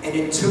 And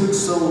it took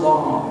so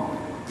long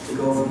to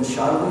go from the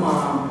shot of the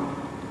mom,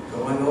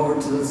 going over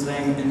to the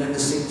thing, and then the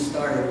scene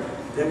started.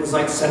 It was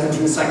like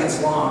 17 seconds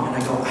long, and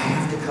I go, I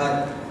have to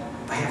cut,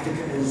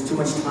 there's too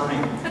much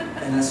time.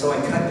 And so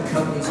I cut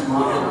Duchovny's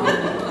mom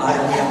out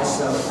of the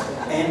episode.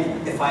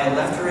 And if I had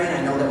left her in,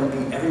 I know that would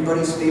be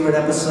everybody's favorite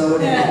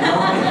episode. And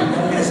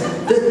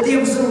the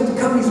episode with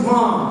Duchovny's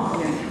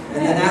mom.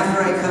 And then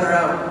after I cut her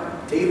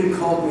out, David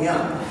called me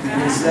up,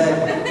 and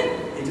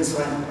he just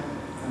went,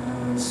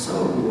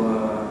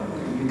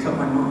 you cut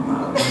my mom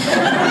out.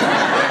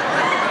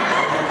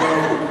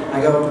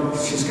 I go,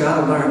 she's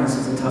got to learn, this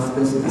is a tough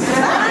business.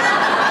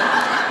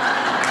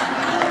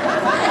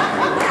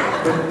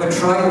 but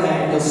try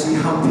that, and you'll see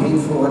how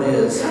painful it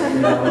is.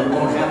 You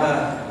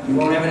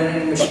won't have an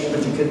editing machine,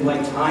 but you can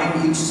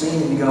time each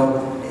scene, and you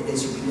go,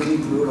 it's really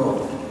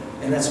brutal.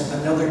 And that's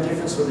another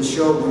difference with the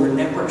show. We're a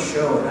network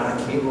show, not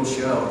a cable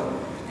show.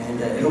 And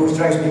it always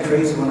drives me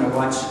crazy when I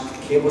watch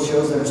cable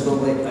shows that are still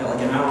like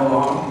an hour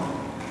long.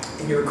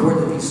 And you record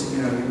the VC,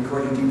 you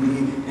record your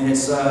DVD, and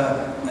it's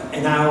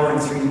an hour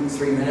and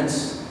three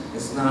minutes.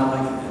 It's not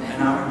like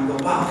an hour, and you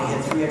go, wow, they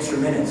had 3 extra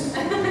minutes.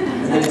 And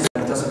then it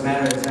doesn't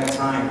matter the exact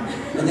time.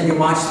 And then you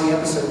watch the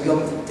episode, and you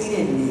go, they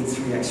didn't need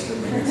 3 extra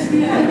minutes.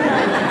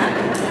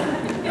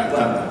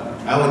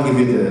 I will give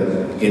you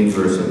the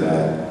inverse of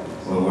that.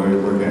 When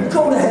we're working on...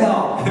 Go to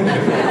hell!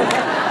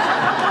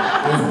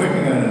 We're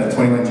working on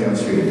 21 Jump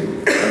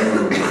Street.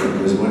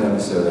 There was one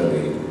episode that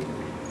we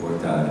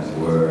worked on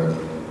where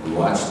we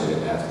watched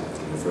it after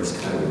the first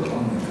cut. We were like,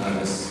 oh my god,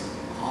 that's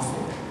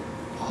awful.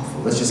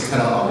 Awful. Let's just cut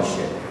out all the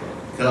shit.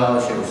 Cut out all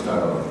the shit, we'll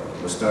start over.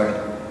 We'll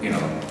start, you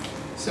know.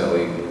 So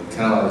we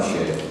cut out all the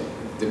shit.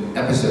 The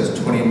episode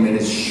is 20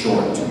 minutes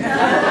short. We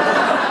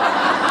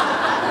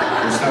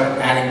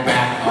start adding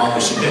back all the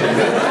shit.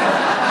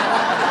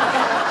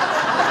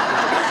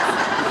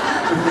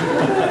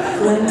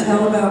 Glenn,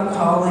 tell about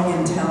calling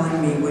and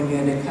telling me when you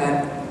had to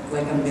cut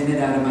like a minute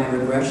out of my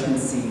regression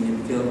scene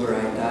in Field Where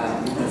I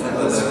Died, because that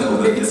was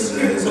really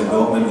yesterday. So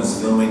Goldman was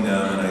filming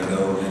them, and I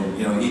go, and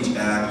you know, each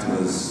act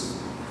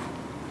was,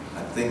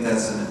 I think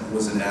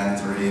was an act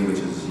 3, which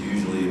is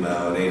usually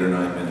about 8 or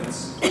 9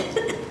 minutes.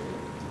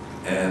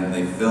 And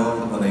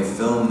when they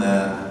filmed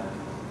that,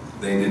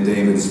 they did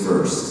David's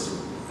first.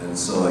 And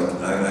so I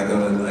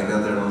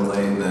got there a little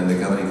late, and then the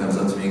company comes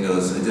up to me and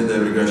goes, I did that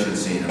regression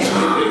scene, I'm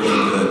really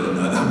good.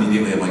 And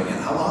immediately I'm like,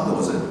 yeah, how long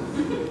was it?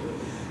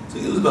 So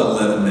it was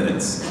about 11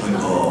 minutes. I'm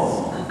like,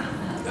 oh.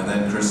 And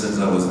then Kristen's,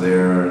 I was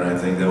there, and I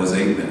think that was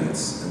 8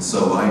 minutes. And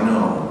so I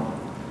know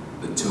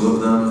the two of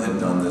them had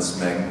done this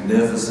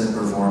magnificent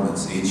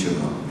performance, each of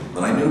them.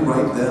 But I knew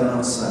right then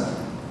on set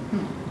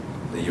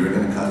that you were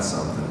going to cut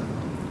something.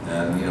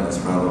 And you know, it's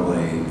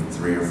probably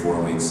 3 or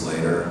 4 weeks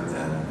later,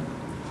 and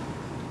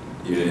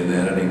you're in the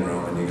editing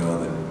room and you go,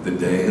 the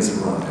day has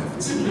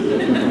arrived.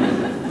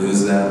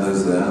 lose that,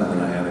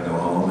 and I had to go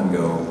home and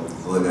go,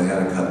 look, I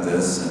had to cut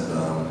this.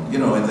 And you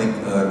know, I think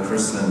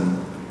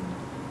Kristen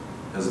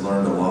has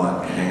learned a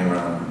lot hanging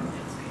around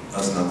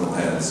us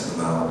knuckleheads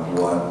about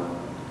what,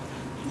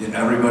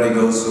 everybody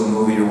goes to a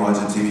movie or watch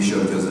a TV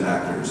show because of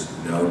actors,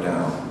 no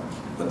doubt.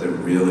 But they're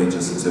really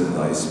just the tip of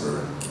the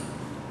iceberg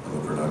of a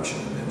production.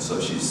 And so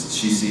she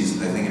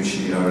sees, I think if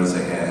she were to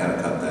say, hey, I had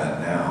to cut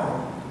that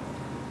now,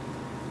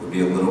 would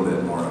be a little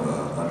bit more of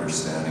a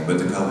understanding. But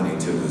the company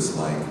too is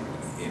like,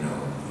 you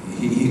know,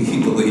 he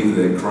believed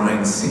that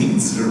crime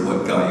scenes are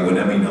what got you an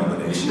Emmy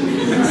nomination.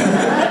 Like,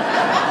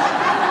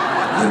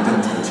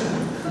 don't touch it.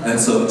 And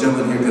so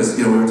jumping here, because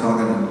you know, we were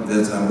talking,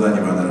 I'm glad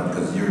you brought that up,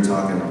 because you were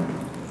talking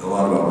a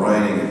lot about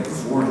writing and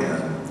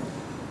beforehand,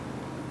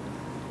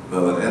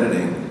 but with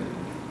editing,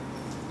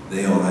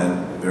 they all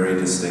had very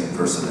distinct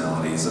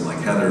personalities, and like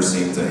Heather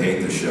seemed to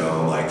hate the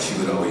show. Like she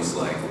would always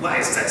like, why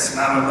is that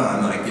smell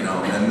on? Like, you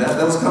know, and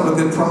that was kind of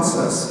a good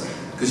process,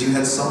 because you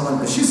had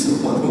someone, she's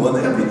the one who won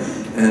the Emmy,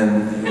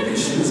 and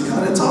she was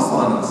kind of tough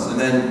on us. And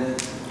then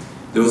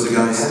there was a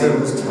guy, Heather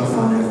was tough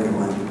on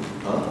everyone.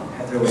 Huh?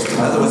 Heather was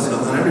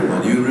tough on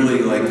everyone. You really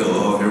like go,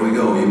 oh, here we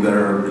go. You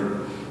better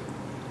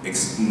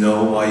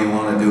know why you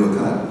want to do a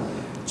cut.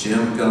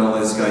 Jim got all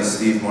this guy,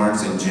 Steve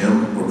Marks and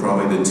Jim were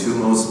probably the two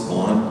most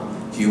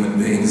blunt human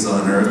beings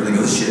on earth. They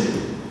go, shit,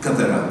 cut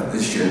that out,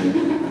 this shit.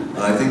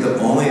 I think the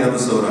only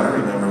episode I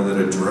remember that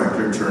a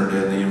director turned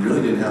in that you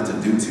really didn't have to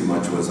do too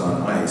much was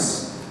on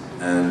Ice.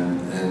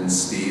 And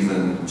Steve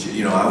and,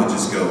 you know, I would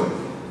just go,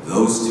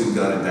 those two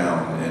got it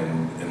down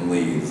and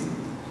leave.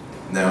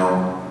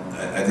 Now,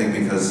 I think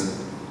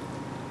because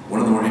one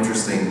of the more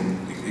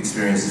interesting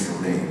experiences for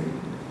me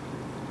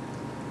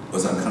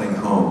was on Cutting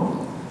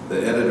Home.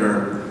 The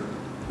editor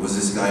was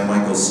this guy,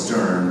 Michael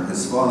Stern.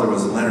 His father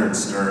was Leonard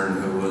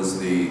Stern, who was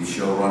the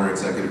showrunner,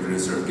 executive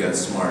producer of Get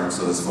Smart,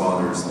 so his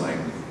father is like,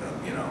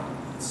 you know,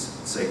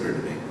 sacred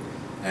to me.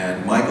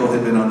 And Michael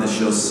had been on this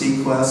show,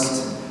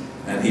 Sequest,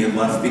 and he had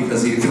left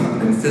because he had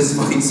gotten in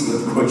fistfights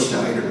with Roy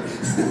Scheider.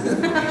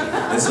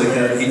 And so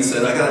he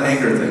said, I got an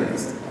anchor thing.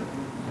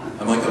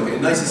 I'm like, okay,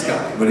 nicest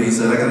guy, but he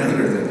said, I got an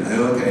anchor thing. I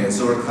go, okay, and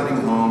so we're cutting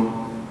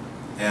home,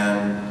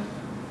 and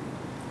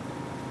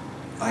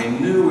I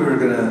knew we were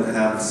going to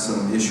have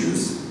some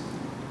issues.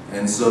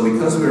 And so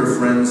because we were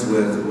friends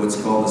with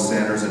what's called the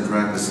Standards and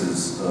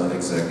Practices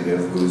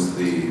executive, who's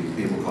the,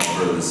 people call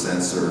her the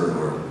censor,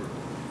 or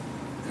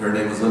her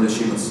name was Linda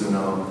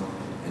Shimatsuno,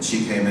 and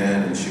she came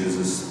in and she was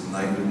this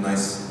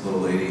nice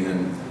little lady,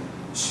 and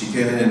she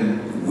came in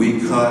and we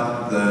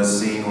cut the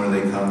scene where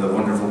they come, the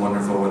wonderful,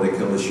 where they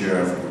kill the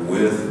sheriff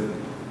with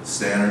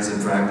Standards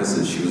and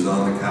Practices. She was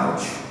on the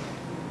couch.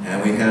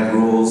 And we had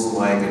rules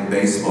like in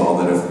baseball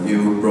that if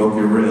you broke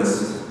your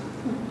wrist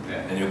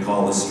and you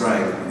called a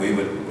strike, we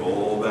would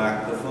roll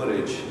back the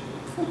footage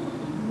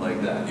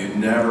like that. You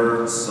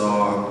never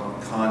saw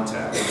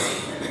contact.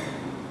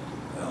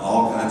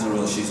 All kinds of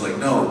rules. She's like,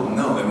 no,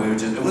 and we were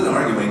just, it wasn't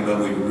arguing, but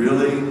we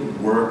really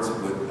worked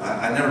with,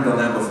 I'd never done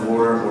that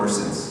before or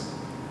since.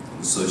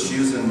 So she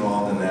was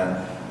involved in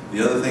that.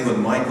 The other thing with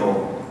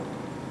Michael,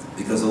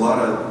 because a lot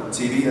of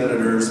TV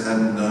editors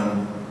hadn't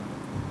done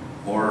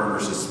horror or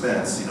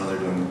suspense, you know, they're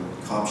doing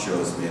cop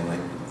shows mainly.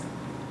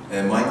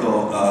 And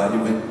Michael,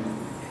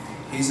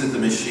 he's at the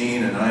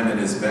machine and I'm at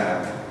his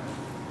back.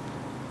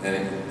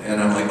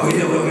 And I'm like, oh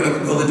yeah,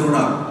 well, go the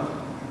doorknob.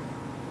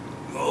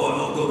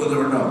 Oh, go the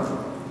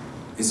doorknob.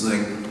 He's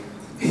like,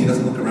 he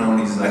doesn't look around,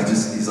 he's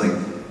like,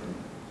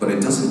 but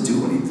it doesn't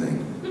do anything.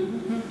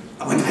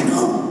 I'm like, I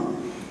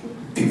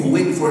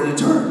for it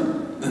to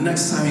turn. The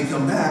next time you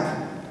come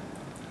back,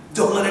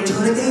 don't let it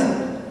turn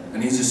again.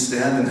 And he's just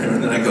standing there,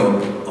 and then I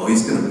go, oh,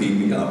 he's gonna beat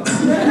me up.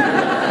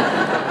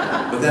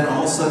 But then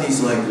all of a sudden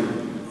he's like,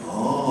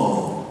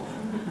 oh.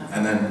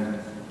 And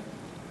then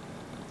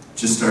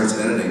just starts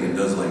editing and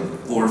does like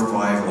 4 or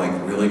 5 like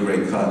really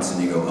great cuts,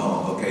 and you go,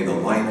 oh, okay, the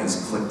light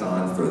is clicked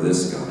on for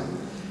this guy.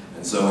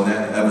 And so when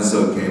that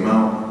episode came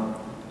out,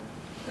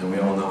 and we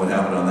all know what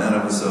happened on that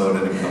episode,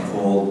 and it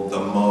pulled the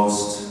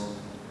most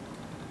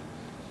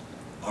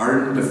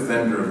ardent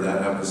defender of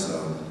that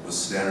episode was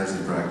Standards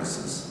and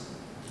Practices.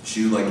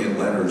 She would like get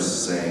letters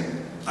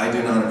saying, I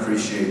do not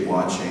appreciate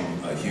watching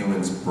a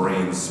human's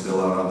brain spill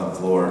out on the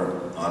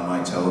floor on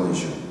my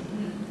television.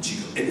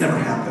 It never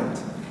happened.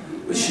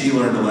 But she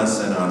learned a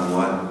lesson on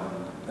what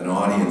an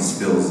audience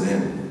fills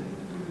in,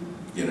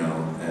 you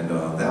know, and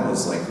that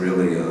was like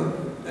really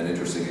an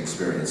interesting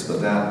experience.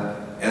 But that,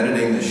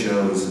 editing the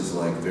shows is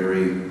like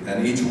very,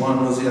 and each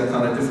one was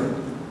kind of different.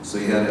 So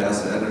you had to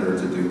ask the editor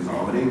to do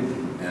comedy,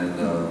 and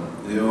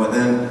you know, and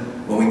then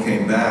when we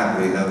came back,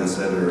 we had this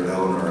editor,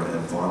 Eleanor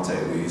and Fonte.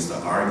 We used to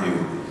argue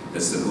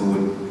as to who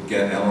would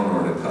get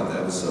Eleanor to cut the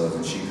episodes,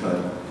 and she cut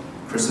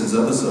Kristen's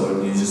episode,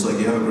 and you just like,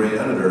 you have a great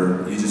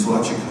editor, you just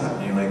watch it cut,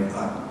 and you're like,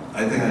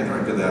 I think I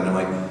directed that, and I'm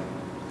like,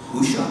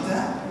 who shot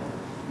that?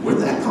 Where'd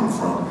that come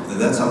from? And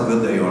that's how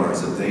good they are,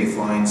 is that they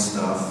find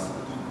stuff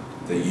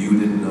that you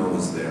didn't know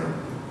was there.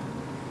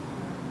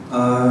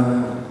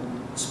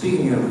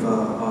 Speaking of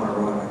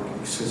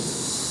autoerotic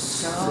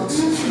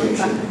situation,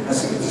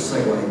 that's a good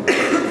segue.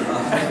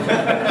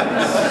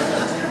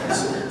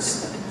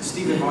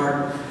 Stephen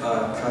Mark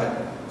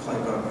cut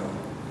Clyde Buckman,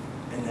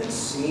 and that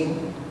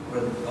scene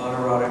with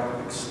autoerotic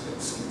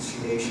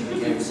asphyxiation, I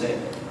can't say.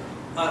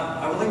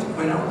 I would like to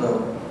point out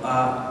though,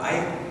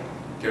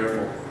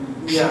 Careful.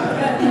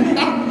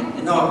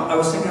 Yeah. No, I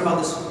was thinking about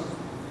this.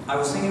 I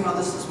was thinking about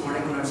this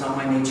morning when I was on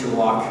my nature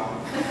walk.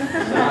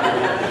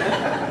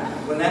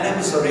 When that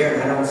episode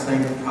aired, I don't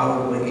think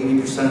probably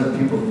 80% of the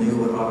people knew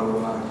what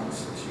autoerotic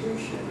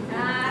asphyxiation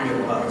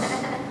was,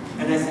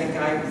 and I think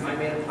I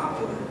made it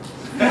popular.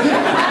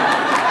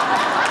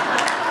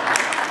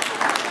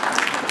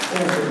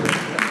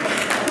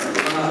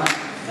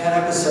 That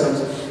episode,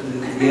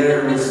 the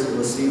editor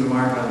was Stephen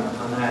Mark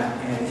on that,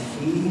 and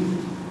he,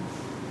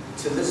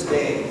 to this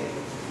day,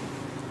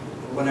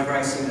 whenever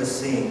I see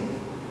this scene,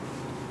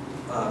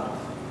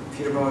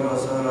 Peter Bowie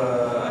goes,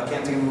 I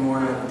can't think of more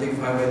than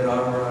dignified way to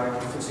autoerotic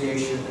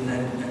asphyxiation, and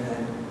then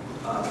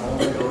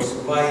Mulder goes,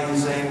 why are you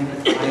saying,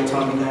 why you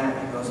taught me that?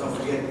 And he goes, oh,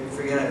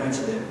 forget I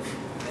mentioned it.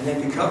 And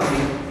then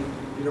Duchovny,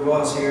 Peter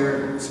Bowie's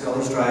here,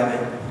 Scully's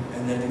driving,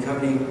 and then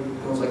Duchovny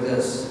goes like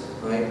this,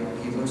 right?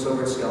 He looks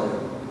over at Scully.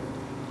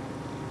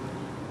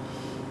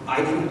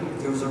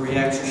 There was a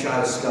reaction shot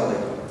of Scully,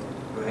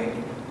 right?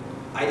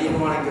 I didn't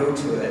want to go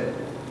to it,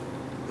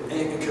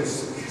 because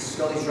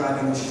Scully's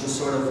driving, and she just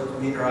sort of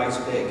made her eyes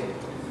big.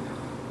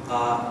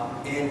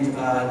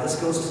 This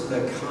goes to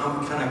the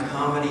kind of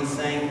comedy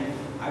thing.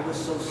 I was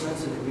so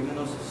sensitive, even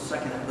though it's the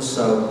second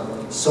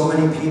episode. So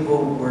many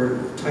people were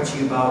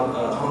touchy about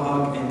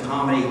humbug and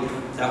comedy.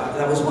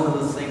 That was one of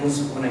the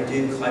things when I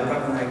did Clyde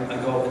Buckman. I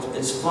go,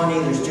 it's funny,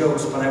 there's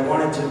jokes, but I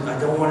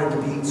don't want it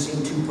to be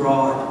seen too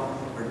broad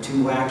or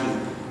too wacky.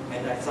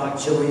 And I thought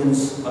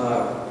Jillian's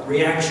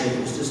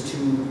reaction was just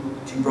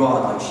too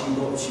broad. Like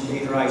she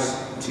made her eyes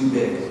too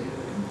big.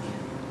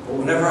 But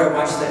whenever I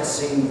watch that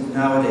scene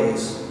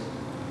nowadays,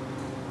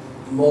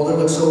 Mulder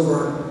looks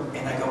over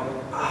and I go,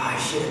 I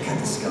should have cut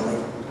the Scully.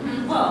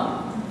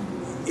 Well,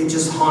 it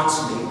just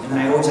haunts me, and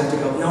I always have to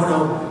go,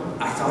 no,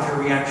 I thought her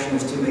reaction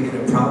was too big, and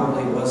it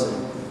probably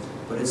wasn't.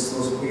 But it's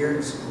those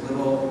weird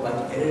little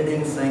like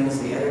editing things,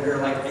 the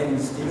editor and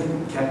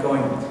Stephen kept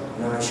going,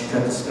 no, I should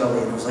cut the Scully,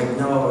 and I was like,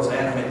 no, I was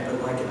adamant,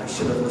 but like I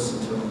should have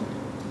listened to him.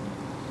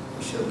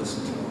 I should have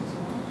listened to him.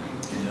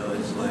 You know,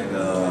 it's like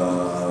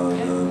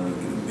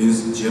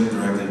Jim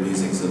directed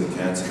Musings of the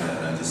Cancer Man,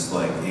 and I just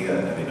like, he got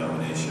an Emmy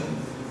nomination.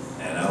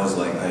 And I was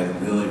like, I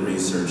had really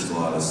researched a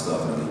lot of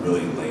stuff, and it was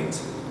really late.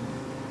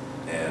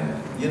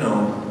 And, you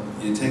know,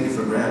 you take it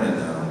for granted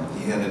now.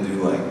 He had to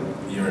do like,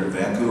 you're in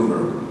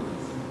Vancouver,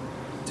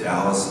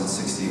 Dallas in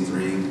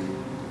 '63,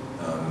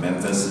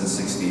 Memphis in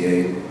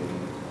 '68.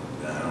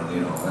 I don't,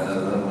 you know,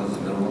 what's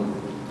the middle one?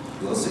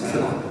 Who else did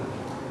kill?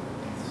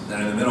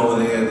 Then in the middle,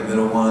 they had the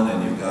middle one,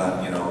 and you've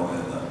got, you know,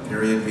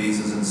 period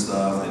pieces and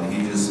stuff, and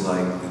he just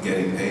like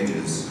getting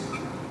pages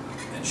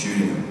and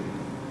shooting them.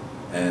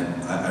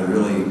 And I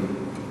really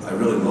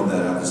love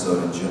that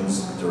episode, and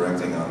Jim's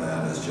directing on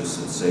that is just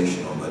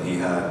sensational. But he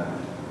had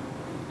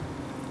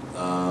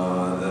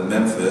the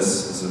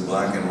Memphis is in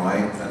black and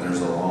white, and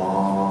there's a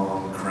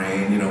long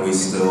crane. You know,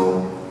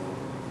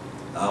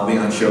 I'll be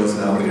on shows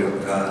now, we do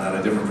on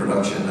a different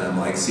production, and I'm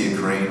like, see a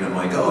crane, I'm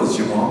like, oh, is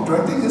Jim Wong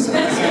directing this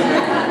episode?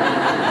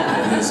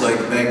 And it's like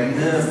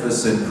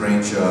magnificent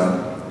crane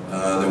shot.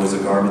 There was a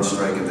garbage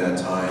strike at that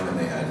time, and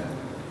they had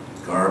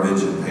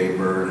garbage and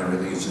paper and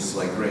everything. It's just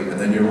like great, and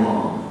then you're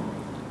wrong.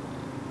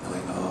 I'm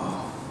like,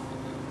 oh,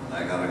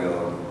 I gotta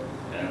go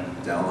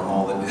down the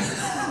hall.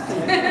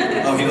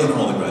 Oh, he doesn't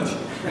hold a grudge.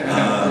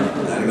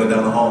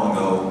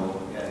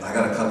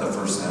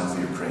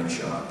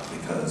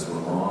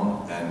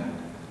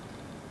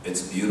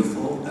 it's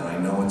beautiful, and I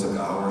know it took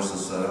hours to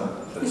set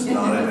up, but it's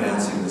not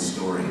advancing the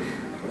story.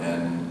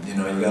 And, you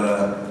know, you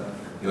gotta...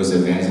 It was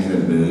advancing the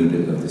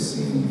mood of the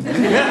scene.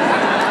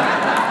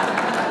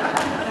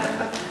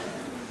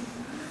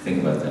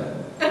 Think about that.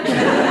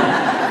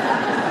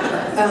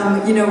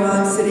 You know, while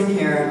I'm sitting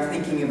here, I'm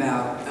thinking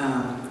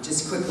about,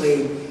 just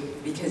quickly,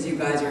 because you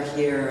guys are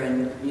here,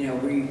 and, you know,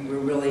 we're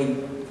really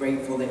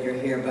grateful that you're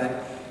here,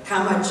 but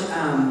how much,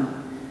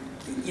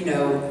 you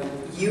know,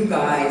 you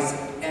guys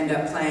end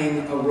up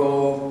playing a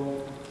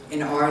role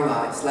in our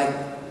lives. Like,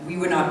 we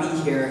would not be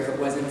here if it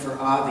wasn't for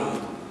Avi.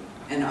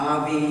 And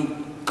Avi,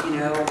 you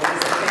know,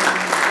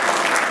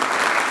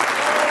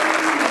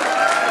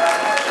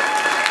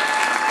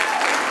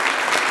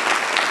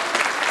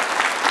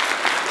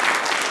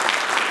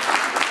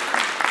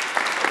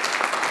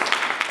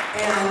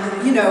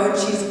 and, you know,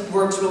 she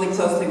works really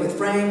closely with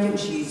Frank, and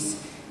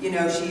she's, you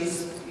know,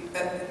 she's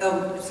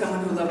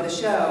someone who loved the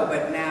show,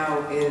 but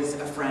now is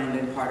a friend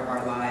and part of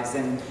our lives.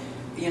 And,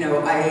 you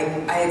know, I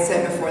had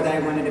said before that I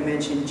wanted to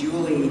mention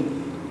Julie.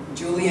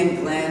 Julie and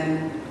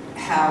Glenn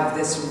have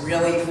this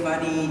really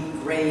funny,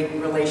 great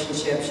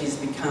relationship. She's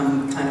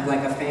become kind of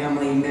like a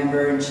family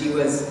member, and she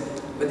was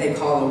what they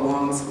call a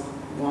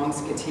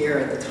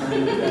Wongsketeer at the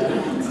time,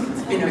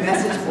 you know,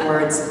 message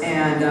boards.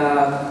 And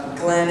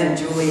Glenn and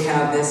Julie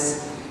have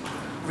this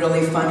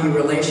really funny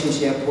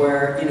relationship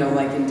where, you know,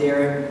 like in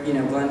Darin, you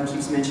know, Glenn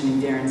keeps mentioning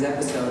Darin's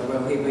episode where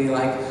he'll be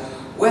like,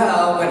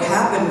 well, what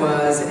happened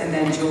was, and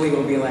then Julie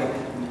will be like,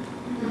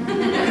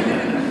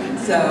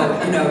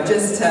 so, you know,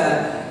 just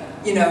to,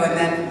 you know, and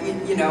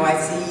then, you know, I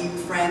see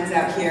friends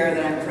out here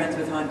that I'm friends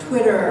with on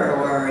Twitter,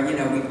 or, you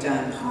know, we've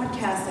done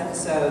podcast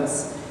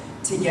episodes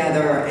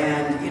together,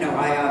 and, you know,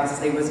 I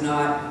obviously was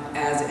not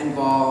as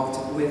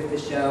involved with the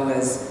show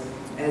as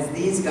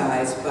these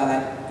guys,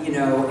 but, you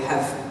know,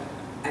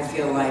 I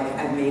feel like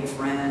I've made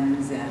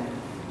friends, and,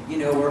 you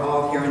know, we're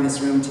all here in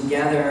this room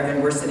together,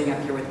 and we're sitting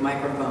up here with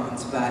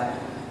microphones, but,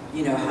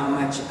 you know, how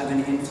much of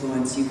an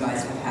influence you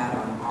guys have had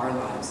on our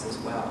lives as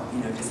well, you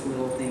know, just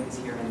little things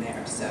here and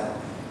there. So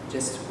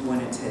just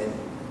wanted to,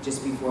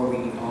 just before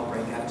we all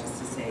break up, just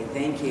to say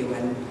thank you,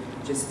 and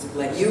just to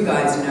let you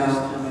guys know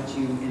how much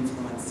you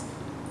influence,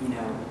 you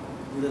know,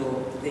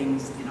 little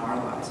things in our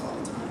lives all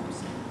the time.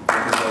 So.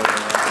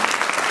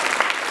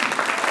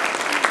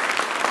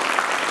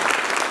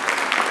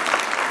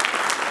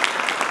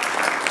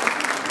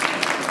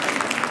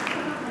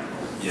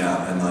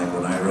 Yeah, and like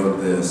when I wrote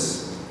this,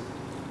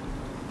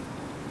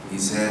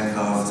 he's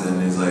handcuffed,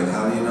 and he's like,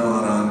 how do you know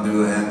how to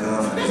undo a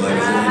handcuff? And he's like,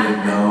 as if he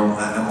didn't know.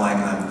 I'm like,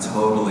 I'm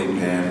totally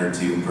pandered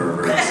to you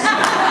perverts.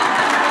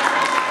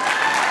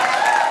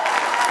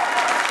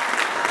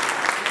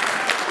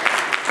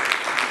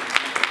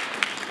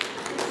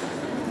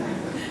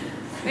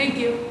 Thank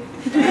you.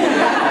 If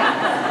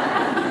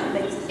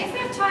we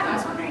have time, I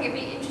was wondering, it'd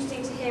be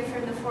interesting to hear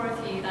from the four of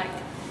you, like,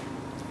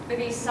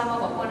 maybe some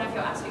of one of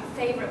your absolute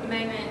favourite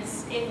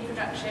moments in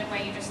production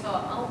where you just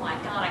thought, oh my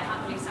god, I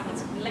can't believe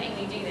someone's letting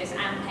me do this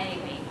and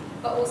paying me.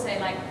 But also,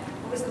 like,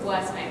 what was the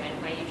worst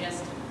moment where you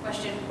just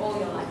questioned all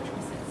your life choices?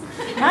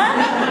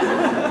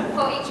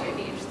 For each, it would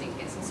be interesting to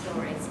get some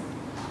stories.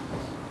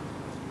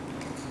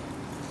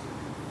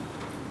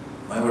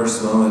 My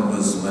worst moment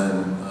was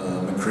when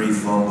McCree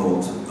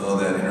fumbled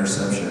that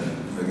interception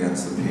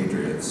against the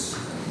Patriots.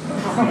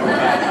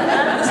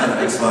 It's not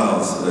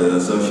X-Files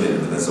associated,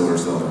 but that's the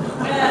worst moment.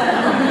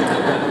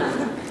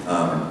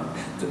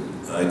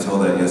 I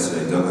told that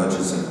yesterday. Doug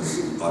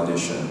Hutchinson's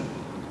audition,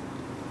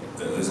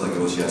 it was like it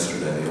was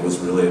yesterday. It was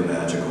really a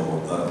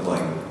magical,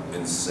 like,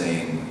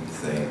 insane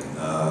thing.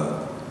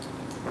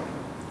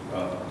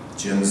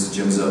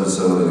 Jim's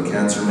episode of The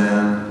Cancer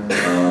Man,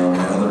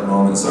 my other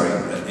moment, sorry,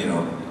 you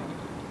know,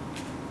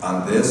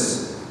 on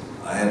this,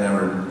 I had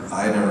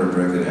never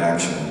directed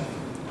action,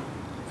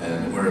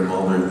 and we're in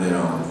Mulder, you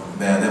know,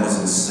 man, that was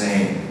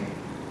insane.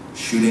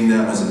 Shooting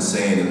that was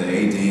insane, and the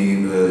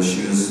AD,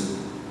 she was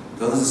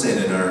insane,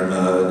 and our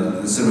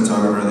the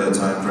cinematographer at that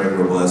time, Craig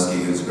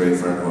Robleski, who's a great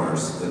friend of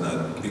ours, and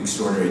an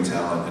extraordinary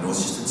talent, and it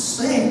was just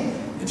insane.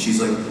 And she's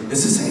like,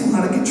 it's insane,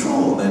 out of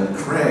control. And then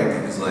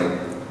Craig is like,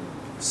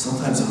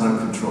 sometimes out of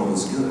control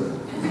is good.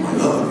 I'm like,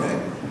 oh, okay.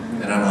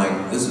 And I'm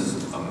like, this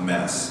is a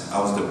mess. I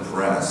was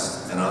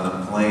depressed, and on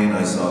the plane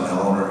I saw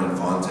Eleanor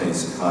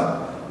Infante's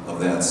cut of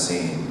that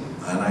scene,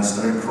 and I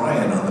started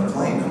crying on the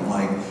plane. I'm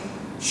like,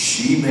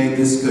 she made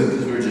this good,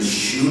 because we were just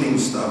shooting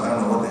stuff. I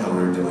don't know what the hell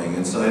we were doing.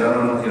 And so I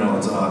don't know, you know,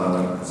 it's odd, I'm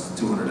like, it's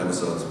 200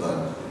 episodes,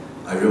 but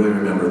I really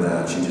remember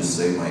that. She just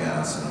saved my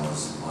ass, and I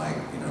was like,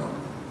 you know,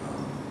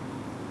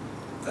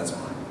 that's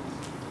mine.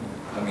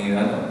 I mean,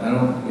 I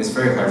don't, it's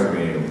very hard for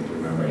me to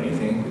remember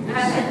anything,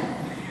 because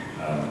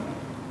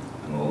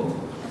I'm old.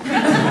 But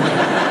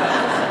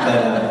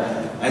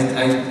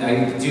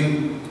I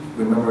do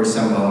remember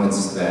some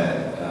moments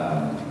that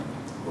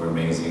were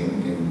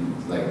amazing,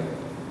 and like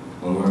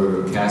when we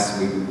were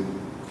casting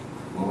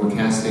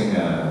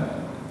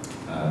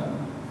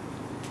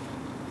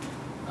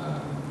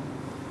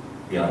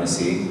Beyond the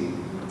Sea,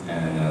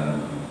 and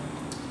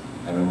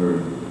I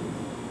remember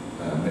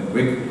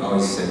Rick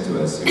always said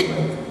to us, he was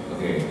like,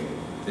 okay,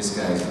 this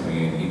guy's coming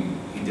in,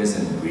 he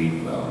doesn't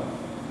read well.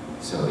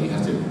 So you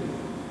have to,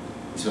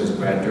 so it's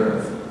Brad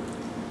Dourif.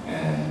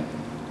 And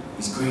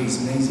he's great,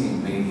 he's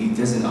amazing, but he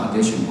doesn't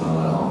audition well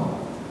at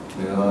all.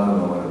 We go,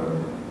 oh, whatever.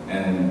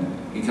 And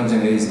he comes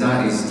in and he's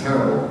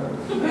terrible.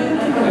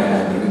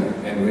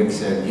 And Rick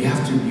said, you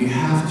have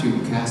to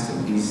cast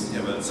him. He's,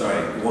 Yeah, but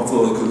sorry, One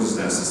Flew Over the Cuckoo's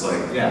Nest is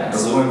like... yeah,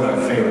 it's one of my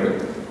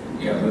favorite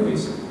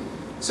movies.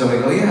 So we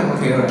go, yeah,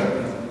 okay, all right.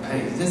 I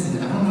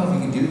don't know if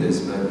we can do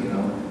this, but, you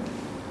know,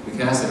 we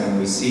cast him and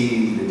we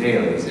see the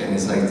dailies, and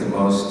it's like the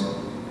most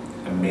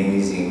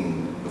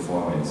amazing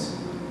performance.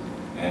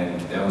 And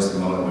that was the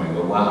moment where I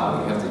go,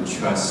 wow, you have to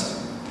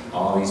trust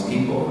all these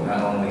people,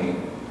 not only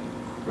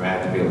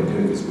Brad to be able to do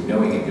it, because we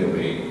know he can do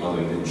it,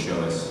 although he didn't show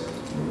us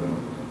in the room,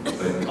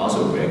 but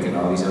also Rick and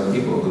all these other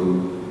people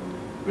who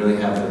really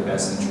have the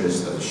best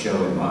interest of the show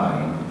in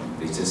mind.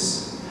 They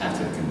just have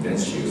to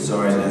convince you.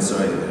 Sorry,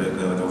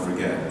 don't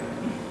forget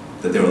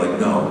that they were like,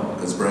 no,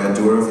 because Brad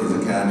Dourif, he's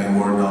an Academy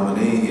Award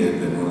nominee, he had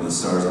been one of the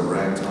stars of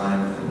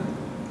Ragtime, and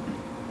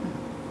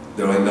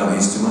they're like, no,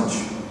 he's too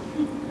much.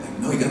 Like,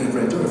 no, you gotta get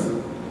Brad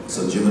Dourif.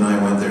 So Jim and I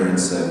went there and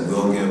said,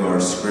 we'll give our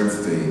script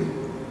fee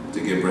to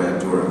get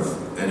Brad Dourif.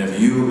 And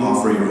if you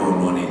offer your own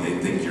money, they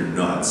think you're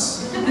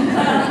nuts. And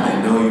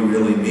they know you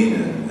really mean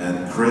it.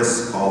 And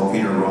Chris called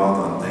Peter Roth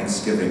on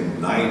Thanksgiving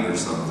night or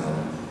something.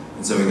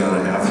 And so we got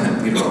to have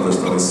it. Peter Roth was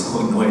probably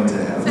so annoyed to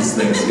have this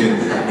Thanksgiving.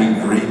 He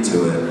agreed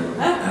to it.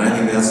 And I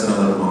think that's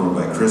another moment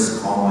by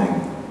Chris calling.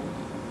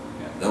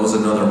 That was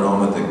another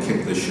moment that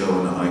kicked the show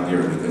into high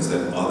gear, because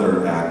then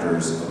other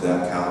actors of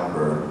that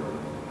caliber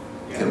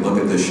can look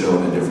at the show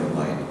in a different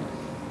light.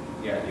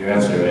 Yeah, you're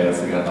absolutely right. I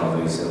forgot all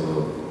these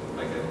little,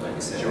 like I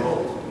said. You're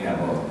old. Yeah,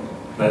 well,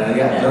 but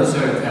yeah, those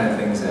are the kind of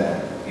things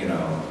that, you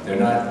know, they're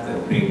not the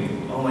big,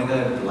 oh my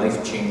God,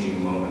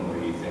 life-changing moment where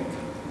you think,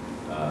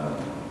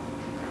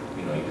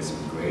 you know, you did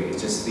something great.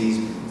 It's just these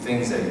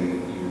things that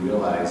you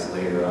realize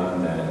later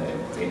on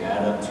that they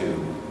add up to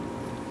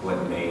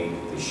what made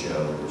the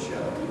show the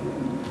show.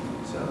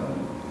 So.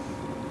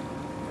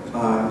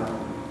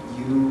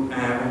 When you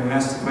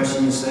asked the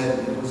question, you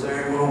said, was there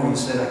any moment where you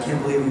said, I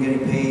can't believe I'm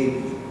getting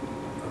paid?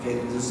 Okay,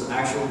 this is an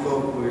actual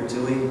quote we were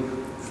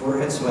doing for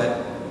Head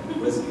Sweat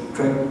with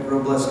Craig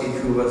Robleski,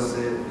 who was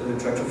the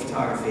director of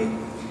photography.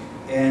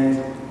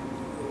 And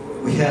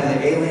we had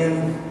the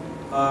alien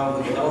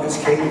with the Elvis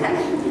cape,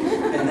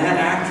 and that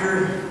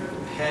actor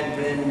had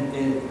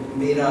been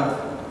made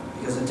up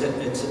because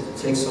it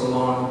takes so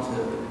long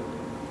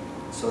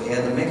to, so he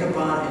had the makeup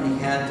on and he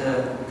had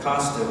the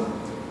costume.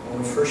 When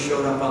we first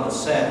showed up on the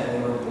set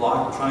and we were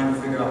trying to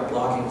figure out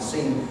blocking the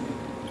scene,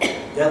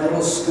 that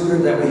little scooter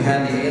that we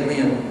had the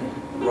alien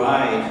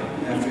ride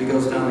after he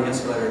goes down the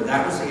escalator,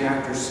 that was the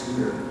actor's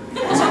scooter.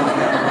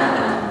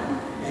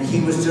 And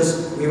he was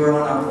just, we were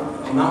on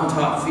a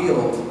mountaintop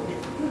field,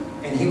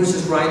 and he was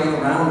just riding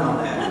around on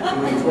that.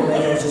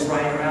 He was just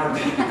riding around.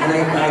 And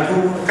I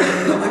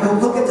go,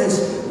 look at this,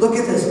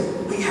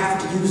 we have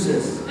to use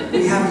this.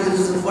 This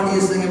is the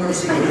funniest thing I've ever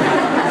seen.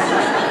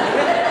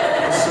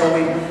 And so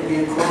we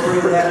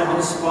incorporated that on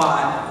the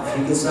spot.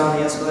 He gets down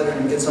the escalator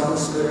and he gets on the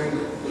scooter.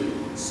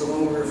 So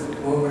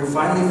when we were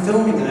finally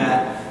filming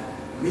that,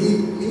 me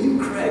and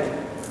Craig,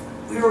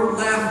 we were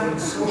laughing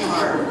so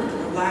hard.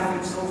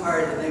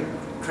 And then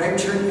Craig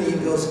turned to me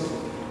and goes,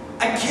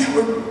 I can't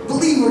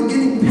believe we're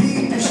getting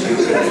paid to shoot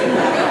this.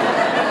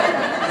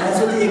 That's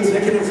what the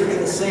executives are going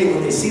to say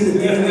when they see the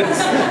names.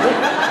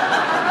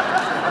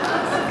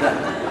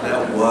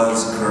 That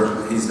was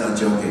Kurt, he's not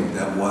joking,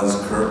 that was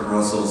Kurt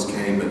Russell's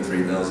cape at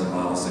 3,000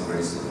 miles to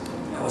Graceland.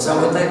 Was that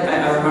what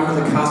I remember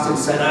the costume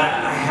said,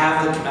 I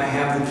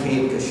have the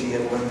cape because she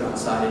had worked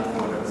outside and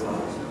what it was.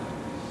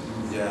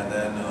 Yeah,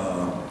 then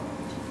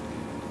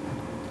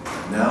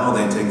now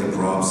they take the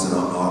props and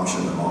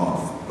auction them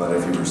off. But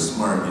if you were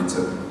smart, you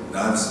took.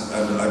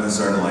 I've been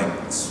starting to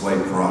like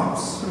swipe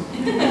props,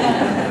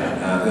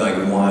 like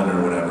one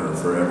or whatever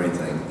for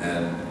everything.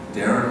 And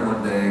Darin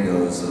one day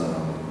goes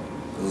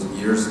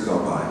years go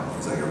by.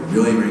 He's like, I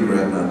really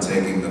regret not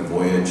taking the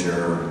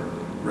Voyager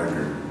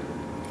record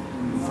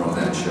from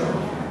that show.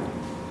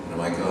 And I'm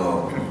like,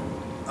 oh,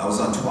 I was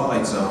on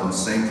Twilight Zone,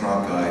 same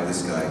prop guy,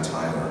 this guy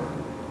Tyler,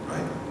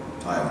 right?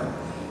 Tyler.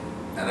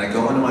 And I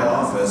go into my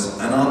office,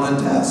 and on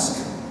the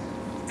desk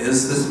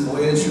is this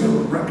Voyager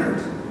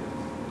record.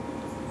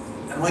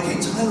 And I'm like, hey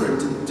Tyler,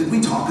 did we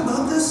talk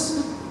about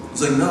this?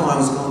 He's like, no, I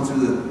was going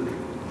through the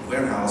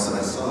warehouse and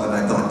I saw it and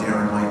I thought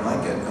Darin might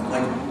like it. I'm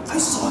like, I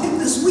saw him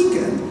this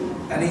weekend.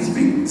 And he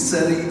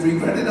said he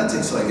regretted not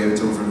taking, so I gave it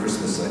to him for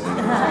Christmas, I think.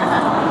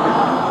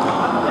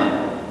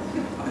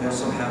 I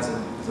also have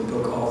the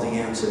book, All the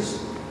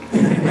Answers.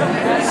 And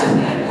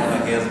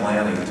I gave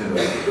Lanny too.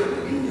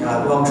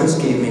 Yeah, well, Chris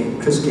gave me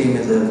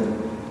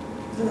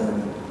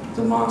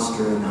the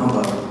monster and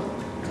Humbug,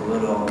 the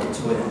little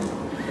twin.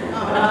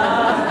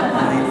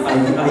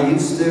 I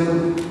used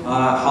to,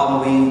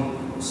 Halloween,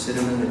 sit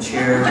him in the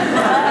chair,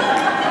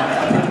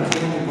 put a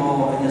candy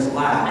ball in his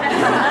lap,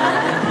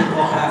 and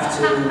people have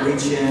to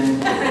reach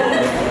in,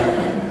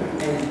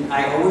 and I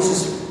I always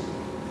just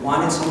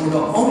wanted someone to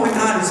go, oh my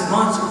God, it's a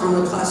monster from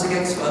the classic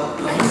X-Files.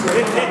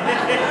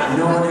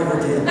 No one ever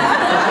did.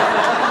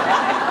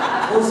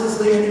 Closest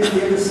thing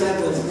anybody ever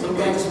said was, some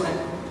guy just went,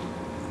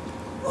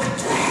 what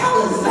the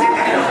hell is that?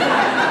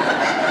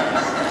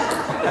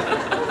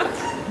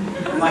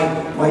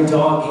 My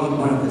dog ate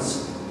one of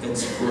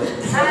its foot.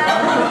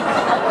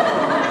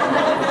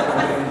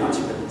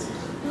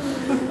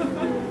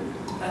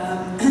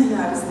 I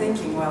was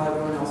thinking while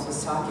everyone else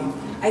was talking.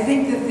 I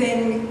think the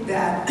thing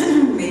that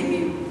made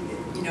me,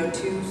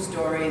 two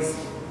stories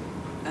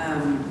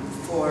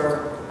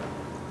for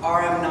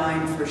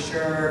RM9 for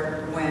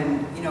sure,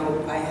 when,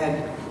 I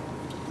had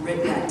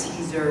written that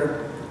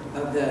teaser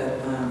of the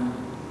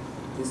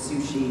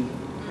sushi.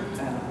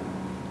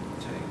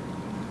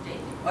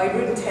 I'd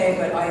written Tay,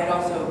 but I had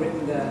also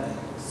written the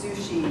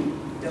sushi,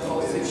 the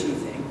whole sushi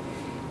thing.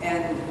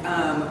 And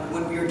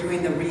when we were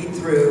doing the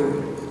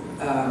read-through,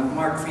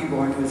 Mark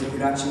Freeborn, who was a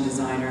production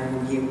designer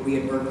who we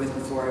had worked with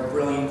before, a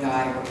brilliant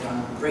guy, worked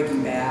on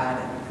Breaking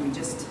Bad, and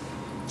just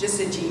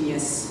a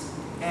genius.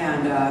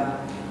 And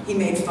he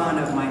made fun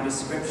of my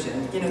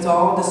description. It's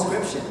all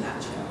description,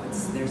 that show.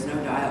 There's no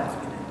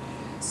dialogue in it.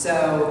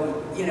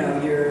 So,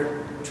 you're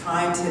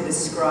trying to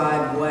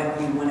describe what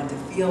you want it to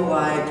feel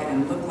like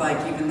and look like,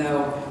 even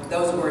though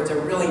those words are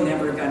really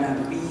never going to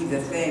be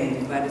the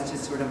thing, but it's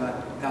just sort of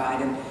a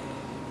guide. And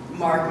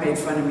Mark made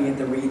fun of me at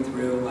the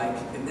read-through, like,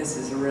 this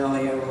is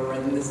really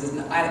overwritten,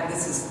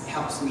 this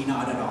helps me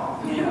not at all,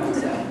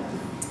 So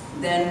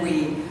then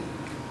we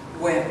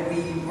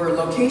were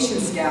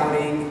location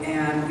scouting,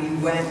 and we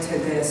went to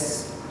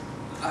this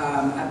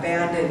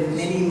abandoned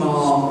mini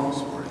mall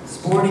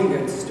sporting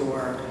goods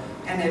store,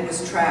 and it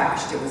was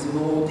trashed, it was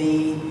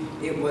moldy,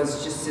 it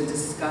was just a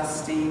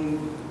disgusting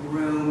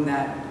room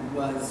that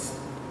was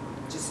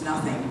just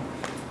nothing.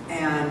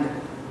 And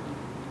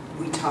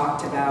we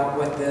talked about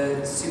what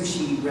the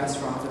sushi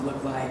restaurant would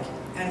look like.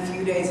 And a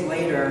few days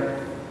later,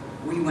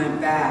 we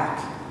went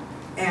back,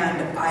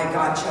 and I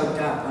got choked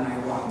up when I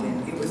walked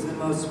in. It was the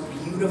most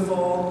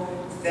beautiful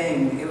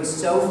thing. It was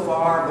so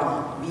far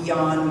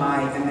beyond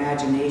my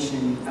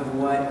imagination of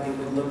what it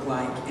would look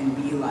like and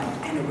be like.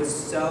 And it was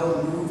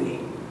so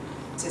moving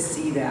to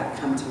see that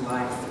come to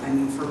life. I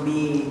mean, for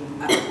me,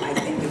 I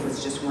think it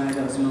was just one of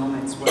those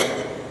moments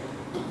where,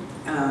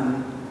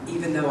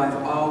 even though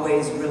I've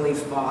always really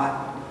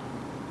fought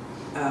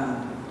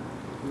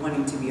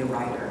wanting to be a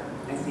writer,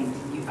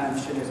 I'm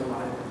sure there's a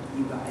lot of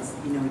you guys,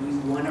 you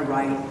want to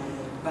write,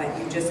 but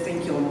you just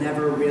think you'll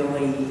never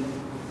really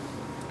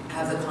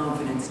have the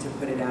confidence to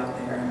put it out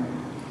there. And,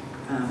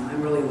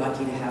 I'm really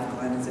lucky to have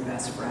Glen as a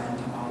best friend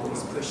to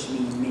always push me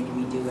and make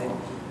me do it.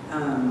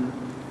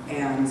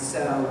 And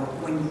so,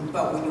 when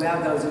you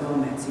have those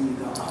moments and you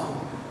go, oh,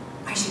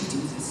 I should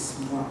do this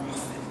more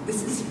often.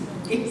 This is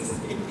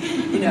amazing.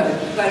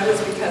 But it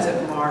was because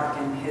of Mark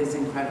and his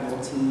incredible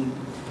team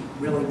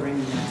really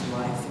bringing that to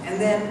life. And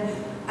then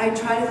I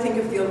try to think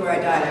of Field Where I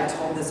Died. I've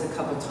told this a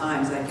couple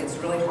times. Like, it's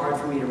really hard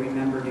for me to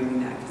remember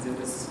doing that because it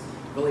was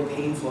really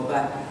painful.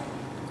 But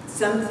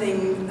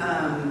something,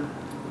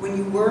 when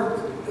you work,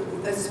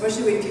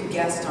 especially if you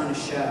guest on a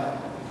show,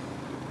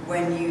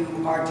 when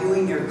you are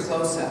doing your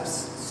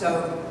close-ups,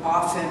 so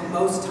often,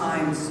 most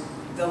times,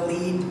 the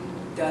lead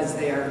does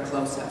their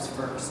close-ups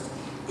first.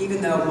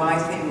 Even though my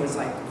thing was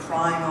like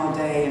crying all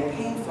day and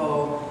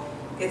painful,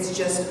 it's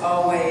just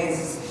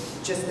always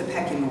just the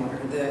pecking order.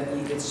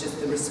 It's just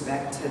the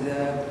respect to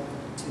the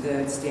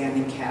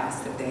standing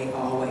cast that they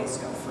always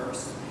go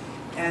first.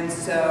 And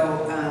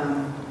so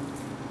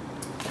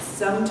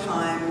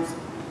sometimes,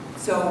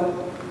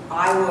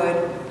 I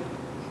would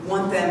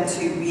want them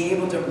to be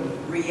able to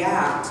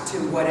react to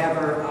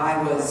whatever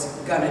I was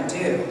gonna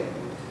do.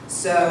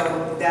 So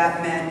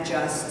that meant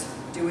just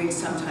doing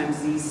sometimes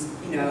these,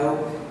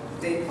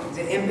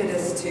 the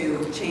impetus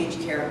to change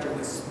character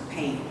was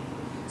pain.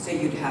 So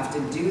you'd have to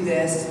do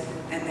this,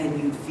 and then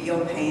you'd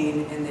feel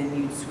pain, and then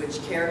you'd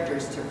switch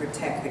characters to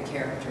protect the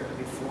character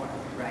before,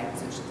 right?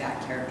 So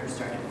that character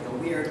started to feel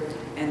weird,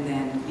 and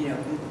then,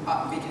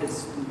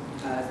 because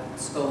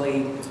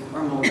Scully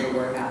or Mulder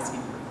were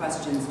asking her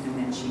questions, and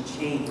then she'd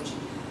change.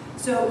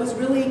 So it was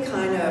really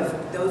kind of,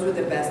 those were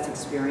the best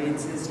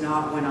experiences,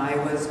 not when I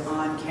was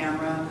on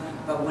camera,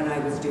 but when I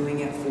was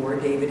doing it for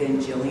David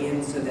and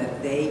Jillian, so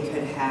that they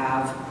could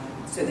have,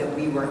 so that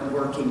we were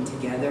working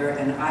together.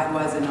 And I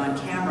wasn't on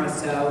camera,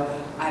 so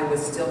I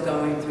was still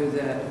going through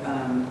the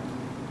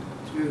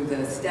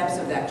steps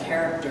of that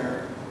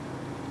character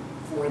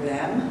for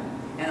them,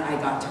 and I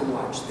got to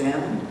watch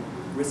them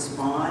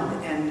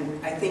respond.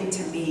 And I think,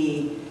 to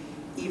me,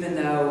 even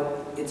though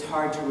it's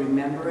hard to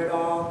remember it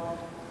all,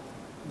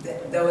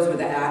 that was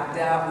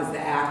the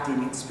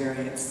acting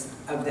experience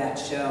of that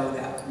show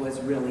that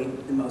was really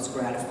the most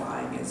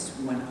gratifying, is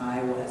when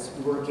I was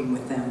working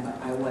with them, but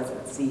I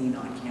wasn't seen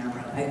on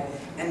camera.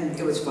 And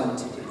it was fun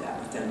to do that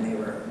with them.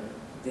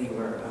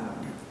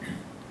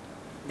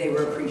 They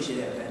were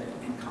appreciative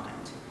and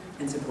kind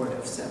and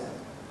supportive. So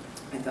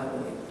I felt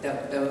really,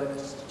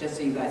 just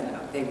so you guys know,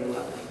 they were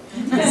lovely.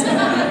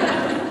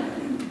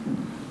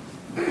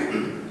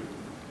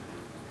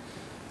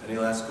 Any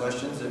last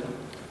questions?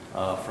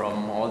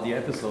 From all the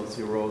episodes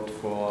you wrote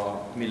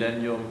for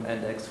Millennium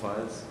and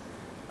X-Files,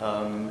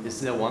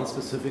 is there one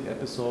specific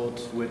episode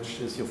which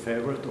is your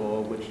favorite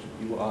or which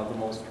you are the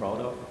most proud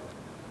of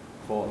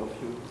for all of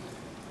you?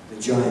 The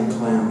giant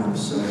clam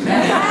episode.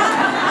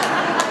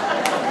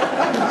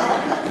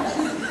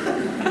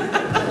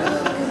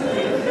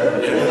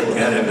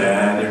 Get it,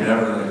 man. You're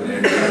never going to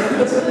get it.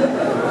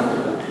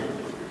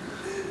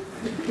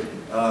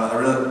 I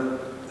really,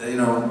 you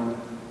know,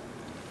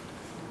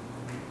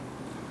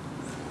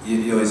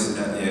 you always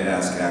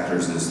ask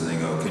actors this and they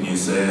go, can you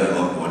say I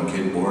love one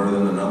kid more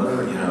than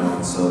another? You know,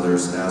 and so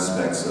there's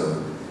aspects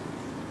of,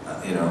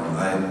 you know,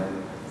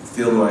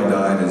 Feel Though I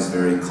Died is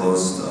very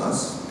close to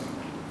us.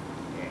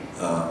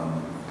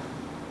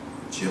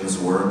 Jim's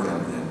work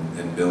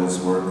and Bill's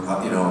work,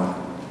 you know,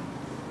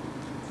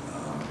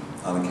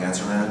 on The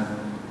Cancer Man.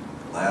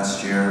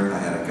 Last year, I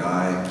had a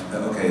guy,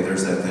 okay,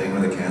 there's that thing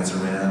with the Cancer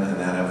Man, and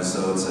that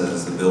episode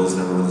says the Bills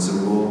never win the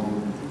Super Bowl.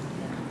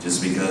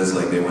 Just because,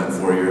 like, they went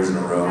 4 years in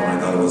a row, and I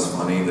thought it was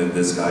funny that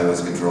this guy was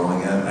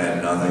controlling it. I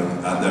had nothing.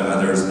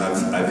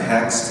 I've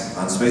hexed,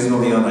 on Space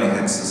Movie Beyond, I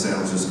hexed the San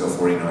Francisco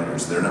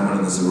 49ers. They're not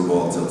winning the Super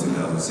Bowl until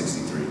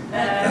 2063.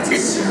 That's a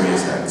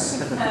serious hex.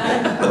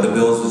 But the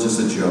Bills was just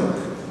a joke.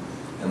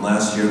 And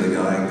last year, the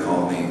guy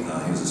called me,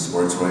 he was a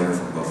sports writer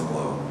from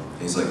Buffalo.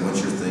 He's like,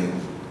 what's your thing?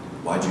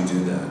 Why'd you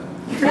do that?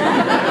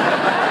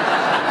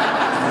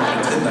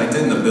 I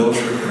didn't. The Bills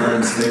were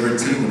Karen's favorite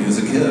team when he was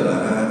a kid.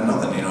 I had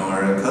nothing, you know.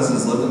 Our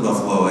cousins lived in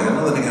Buffalo. I had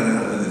nothing.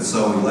 And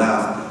so we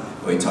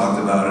laughed. We talked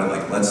about it,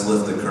 like, let's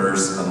lift the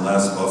curse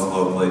unless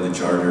Buffalo played the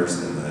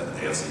Chargers in the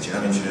AFC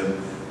Championship.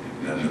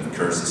 And the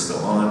curse is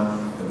still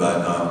on.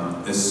 But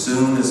as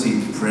soon as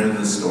he printed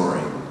the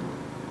story,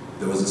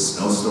 there was a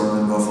snowstorm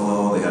in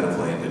Buffalo. They had to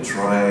play in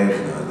Detroit.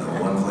 And the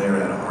one player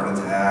had a heart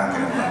attack.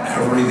 And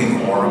everything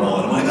horrible.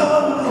 And I'm like,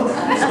 oh!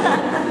 So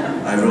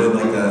I really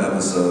like that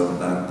episode,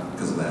 not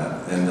because of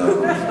that. And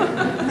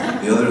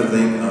the other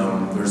thing,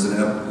 I'm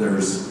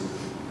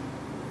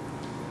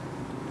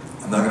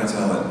not going to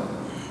tell it.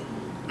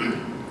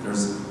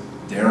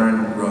 Darin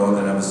wrote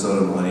an episode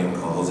of Millennium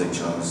called Jose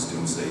Chung's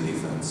Doomsday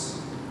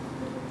Defense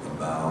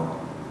about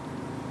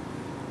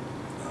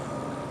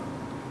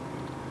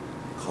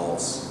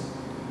cults.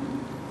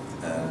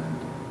 And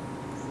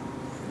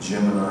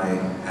Jim and I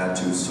had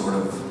to sort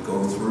of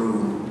go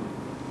through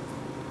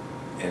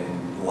in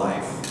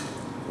life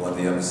what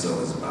the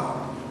episode is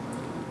about.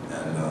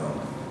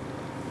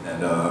 And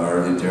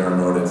Darin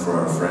wrote it for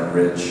our friend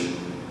Rich,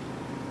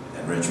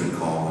 and Rich would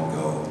call and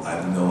go, I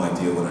have no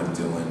idea what I'm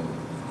doing.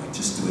 I'm like,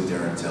 just do what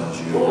Darin tells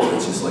you.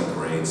 It's just like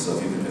great. So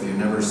if you've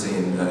never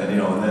seen, and you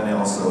know, and then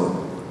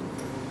also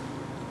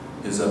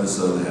his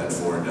episode that had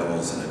 4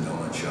 devils in a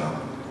donut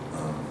shop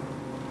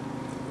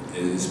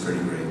is pretty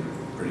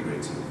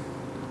great too.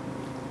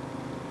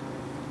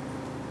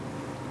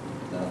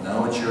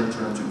 Now it's your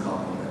turn to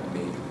compliment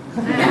me.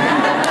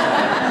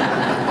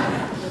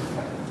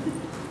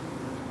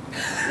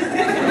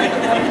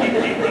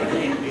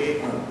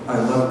 I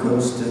love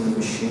Ghost in the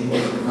Machine. No,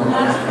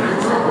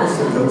 what was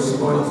the Ghost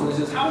one? This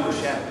is how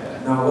Shadow.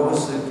 No, what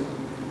was the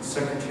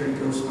Secretary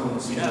Ghost one?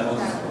 Shadow.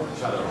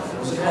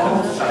 Was it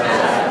called?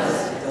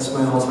 That's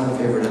my all-time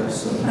favorite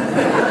episode.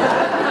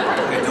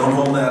 Okay, don't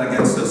hold that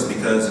against us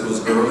because it was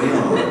early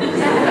on.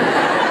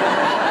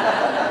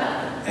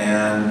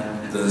 And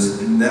the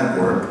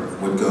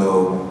network would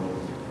go,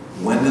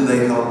 when do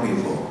they help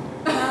people?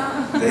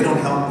 They don't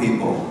help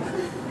people.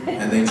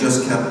 And they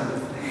just kept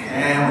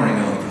hammering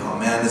on, oh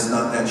man, it's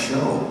not that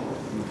show.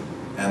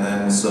 And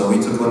then, so we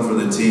took one for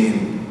the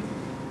team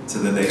so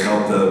that they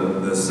helped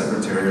the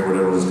secretary or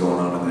whatever was going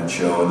on in that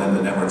show. And then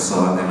the network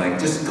saw it and they're like,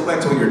 just go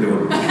back to what you're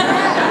doing.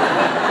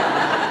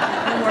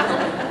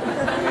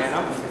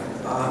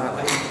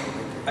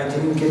 I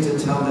didn't get to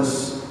tell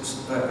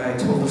this, I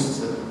told this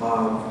to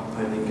Bob,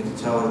 I didn't get to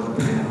tell it at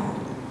the panel.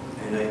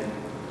 And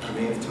I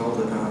may have told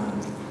it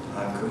on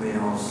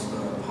Kumail's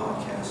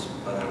podcast,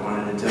 but I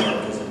wanted to tell it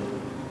because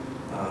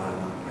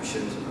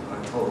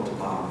I told it to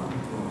Bob when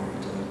we were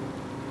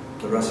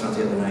at the restaurant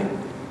the other night.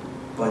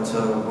 But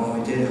when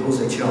we did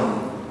Jose Chung,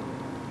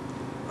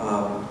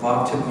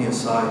 Bob took me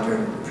aside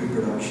during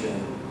pre-production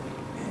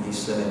and he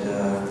said,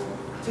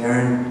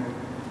 Darin,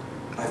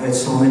 I've had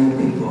so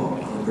many people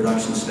on the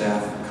production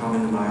staff come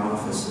into my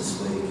office this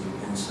week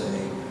and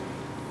say,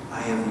 I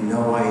have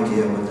no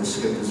idea what the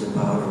script is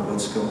about or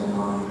what's going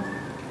on.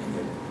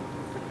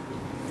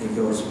 And he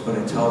goes, but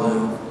I tell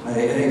them, I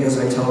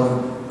tell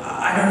them,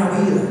 I don't know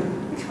either.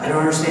 I don't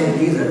understand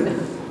it either.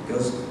 He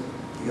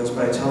goes,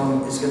 but I tell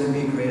them it's going to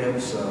be a great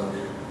episode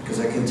because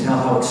I can tell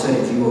how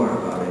excited you are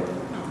about it.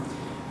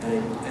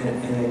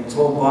 And I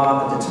told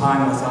Bob at the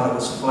time I thought it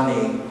was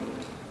funny.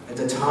 At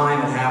the time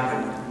it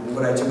happened,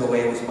 what I took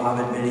away was Bob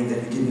admitting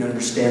that he didn't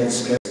understand the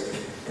script.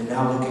 And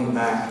now looking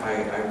back,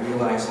 I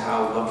realized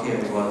how lucky I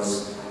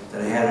was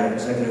that I had an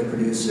executive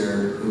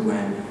producer who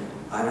went,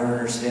 I don't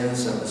understand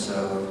this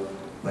episode,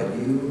 but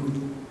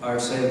you are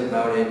excited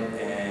about it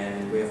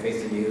and we have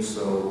faith in you,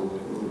 so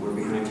we're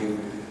behind you.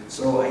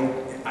 So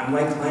I'm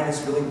like Glenn,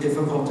 it's really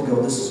difficult to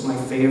go, this is my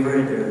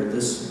favorite, or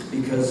this,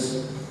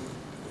 because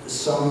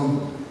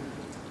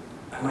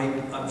I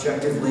might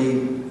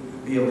objectively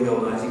be able to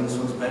go, I think this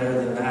one's better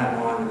than that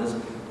one.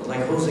 But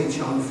like Jose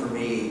Chung for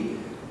me,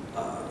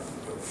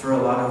 for a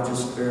lot of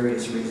just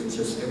various reasons,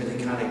 just everything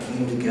kind of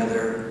came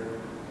together,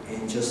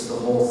 and just the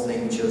whole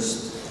thing,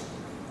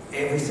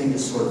 everything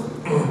just sort of,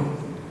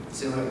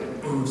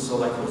 so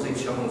like Jose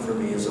Chung for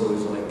me is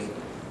always like.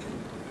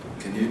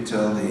 Can you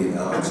tell the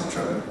Alex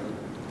Trebek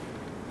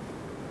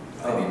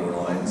any more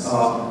lines?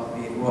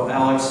 Well,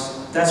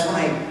 Alex,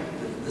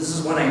 this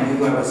is when I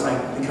knew I was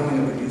like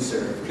becoming a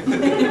producer.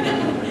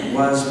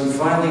 Was we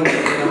finally,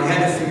 I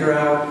had to figure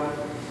out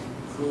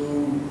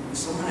who,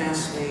 someone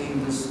asked me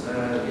this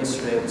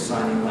yesterday at the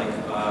signing, like,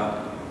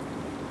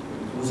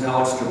 was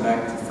Alex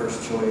Trebek the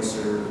first choice,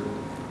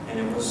 and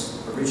it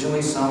was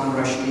originally Salman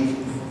Rushdie.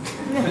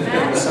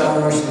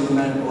 Salman Rushdie, the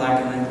Men in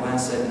Black, and then Glenn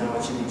said, no,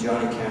 it should be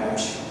Johnny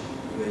Cash.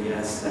 But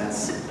yes,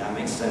 that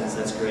makes sense,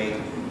 that's great.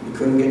 We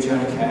couldn't get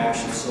Johnny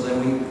Cash, and so then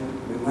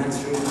we went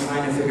through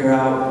trying to figure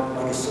out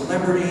like a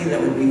celebrity that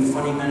would be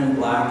funny Men in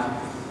Black,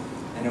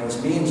 and it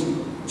was me and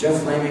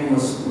Jeff Flaming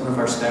was one of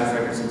our staff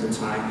writers at the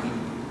time. He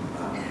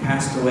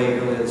passed away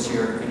earlier this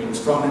year, and he was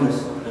from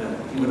Minnesota.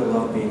 He would have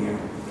loved being here.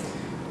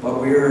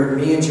 But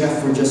me and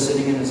Jeff were just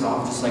sitting in his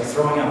office, like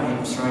throwing out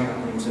names,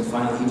 and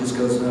finally he just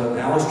goes,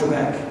 Alex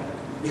Trebek.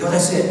 We go,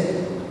 that's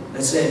it.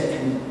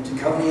 And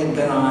Duchovny had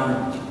been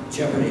on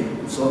Jeopardy,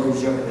 Celebrity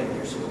Jeopardy that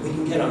year, so we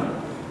can get him.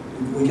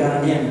 We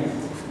got him in.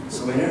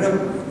 So we ended up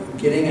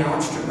getting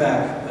Alex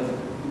Trebek,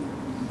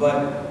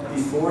 but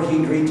before he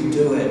agreed to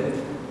do it,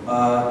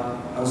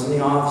 I was in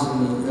the office,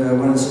 and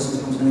one of the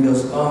assistants comes in and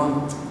goes,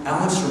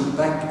 Alex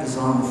Trebek is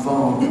on the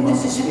phone and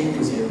wants to speak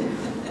with you.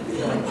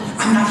 Like,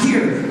 I'm not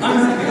here.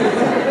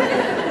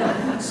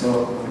 So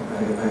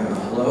I go,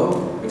 hello?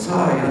 He goes,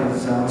 hi,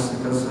 this is Alex. He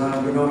goes, it's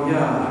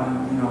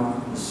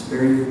a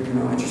very,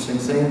 interesting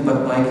thing,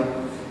 but like,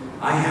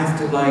 I have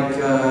to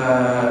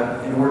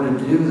in order to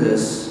do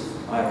this,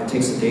 it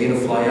takes a day to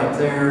fly up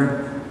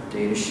there, a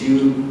day to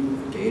shoot,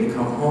 a day to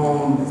come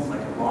home. It's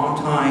like a long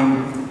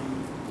time.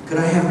 Could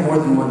I have more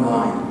than one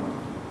line?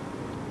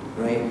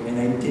 Right? And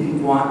I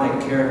didn't want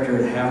that character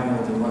to have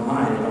more than one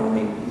line. It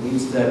only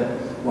needs that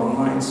one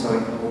line. So I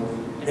go,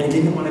 and I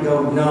didn't want to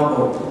go,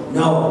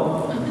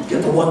 no,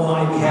 get the one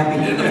line, be happy.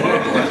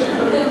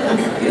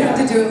 You have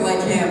to do it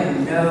like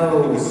him.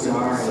 No,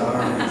 sorry.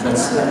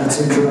 That's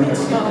incorrect.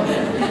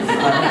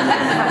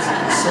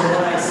 So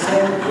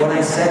what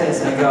I said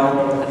is, I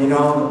go,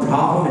 the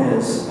problem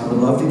is, I would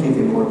love to give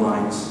you more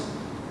lines,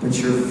 but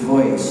your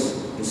voice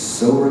is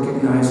so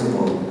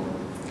recognizable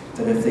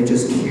that if they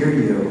just hear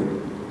you,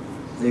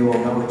 they will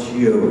know it's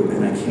you,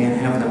 and I can't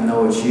have them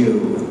know it's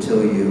you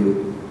until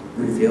you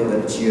reveal that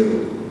it's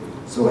you.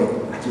 So I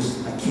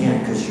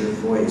can't, because your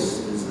voice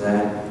is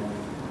that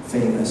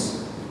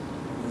famous.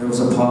 And there was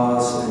a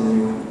pause, and then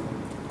you went,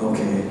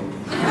 okay.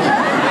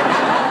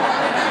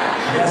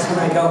 That's when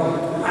I go,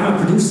 I'm a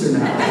producer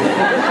now.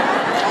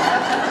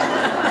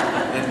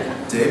 And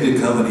David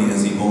Duchovny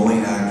is the only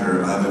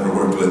actor I've ever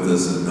worked with that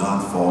does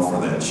not fall for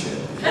that shit.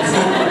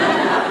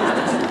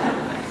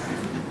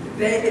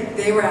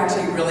 They were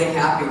actually really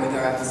happy with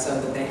our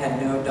episode that they had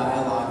no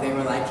dialogue. They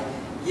were like,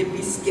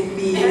 yippee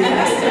skippy, they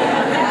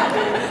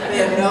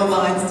had no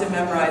lines to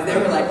memorize. They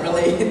were like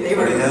really, they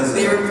were in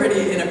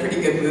a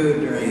pretty good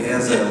mood. Right? He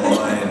has that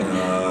line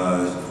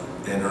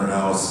in her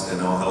house,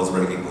 and all hell's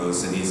breaking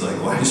loose, and he's like,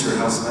 why is your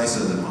house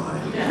nicer than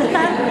mine?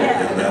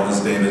 And that was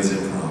David's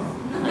improv.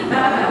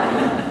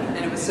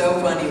 And it was so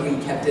funny we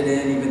kept it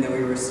in, even though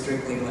we were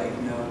strictly like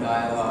no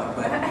dialogue.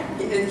 But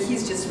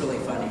he's just really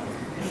funny.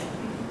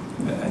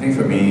 I think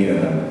for me,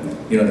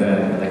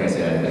 like I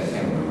said, I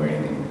can't remember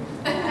anything.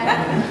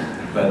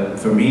 But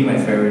for me, my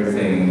favorite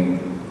thing,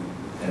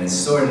 and it's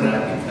sort of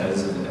not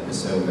because of the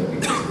episode, but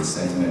because of the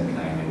sentiment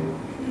kind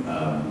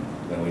of,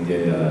 when we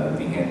did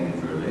The Hand of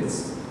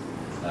Verlitz.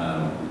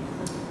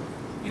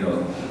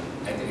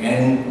 At the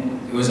end,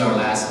 it was our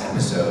last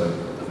episode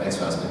of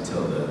X-Files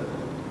until the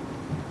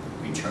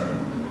return.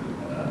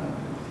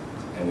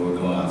 And we were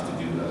going off to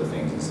do other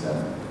things and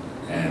stuff.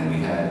 And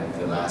we had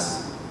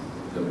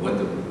what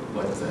the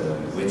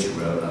witch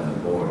wrote on the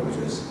board, which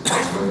was,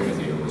 "Nice working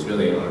with you," was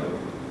really our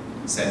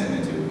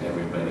sentiment to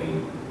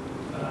everybody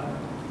that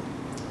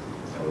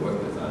we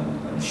worked with on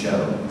the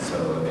show.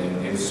 So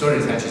it sort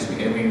of touches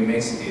me. I mean, it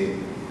makes me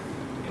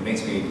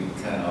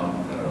kind of,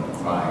 I don't know,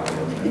 cry.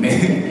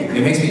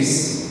 It makes me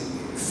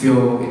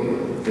feel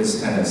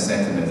this kind of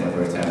sentiment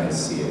every time I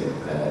see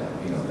it. That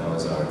that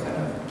was our kind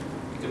of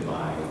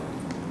goodbye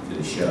to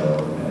the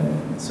show,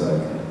 and so I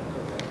kind of.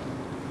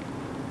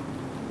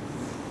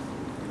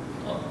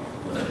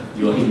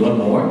 You want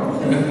more?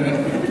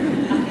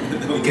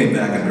 We came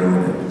back and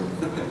ruined it.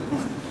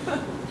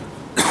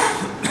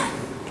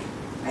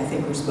 I think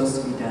we're supposed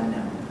to be done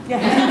now.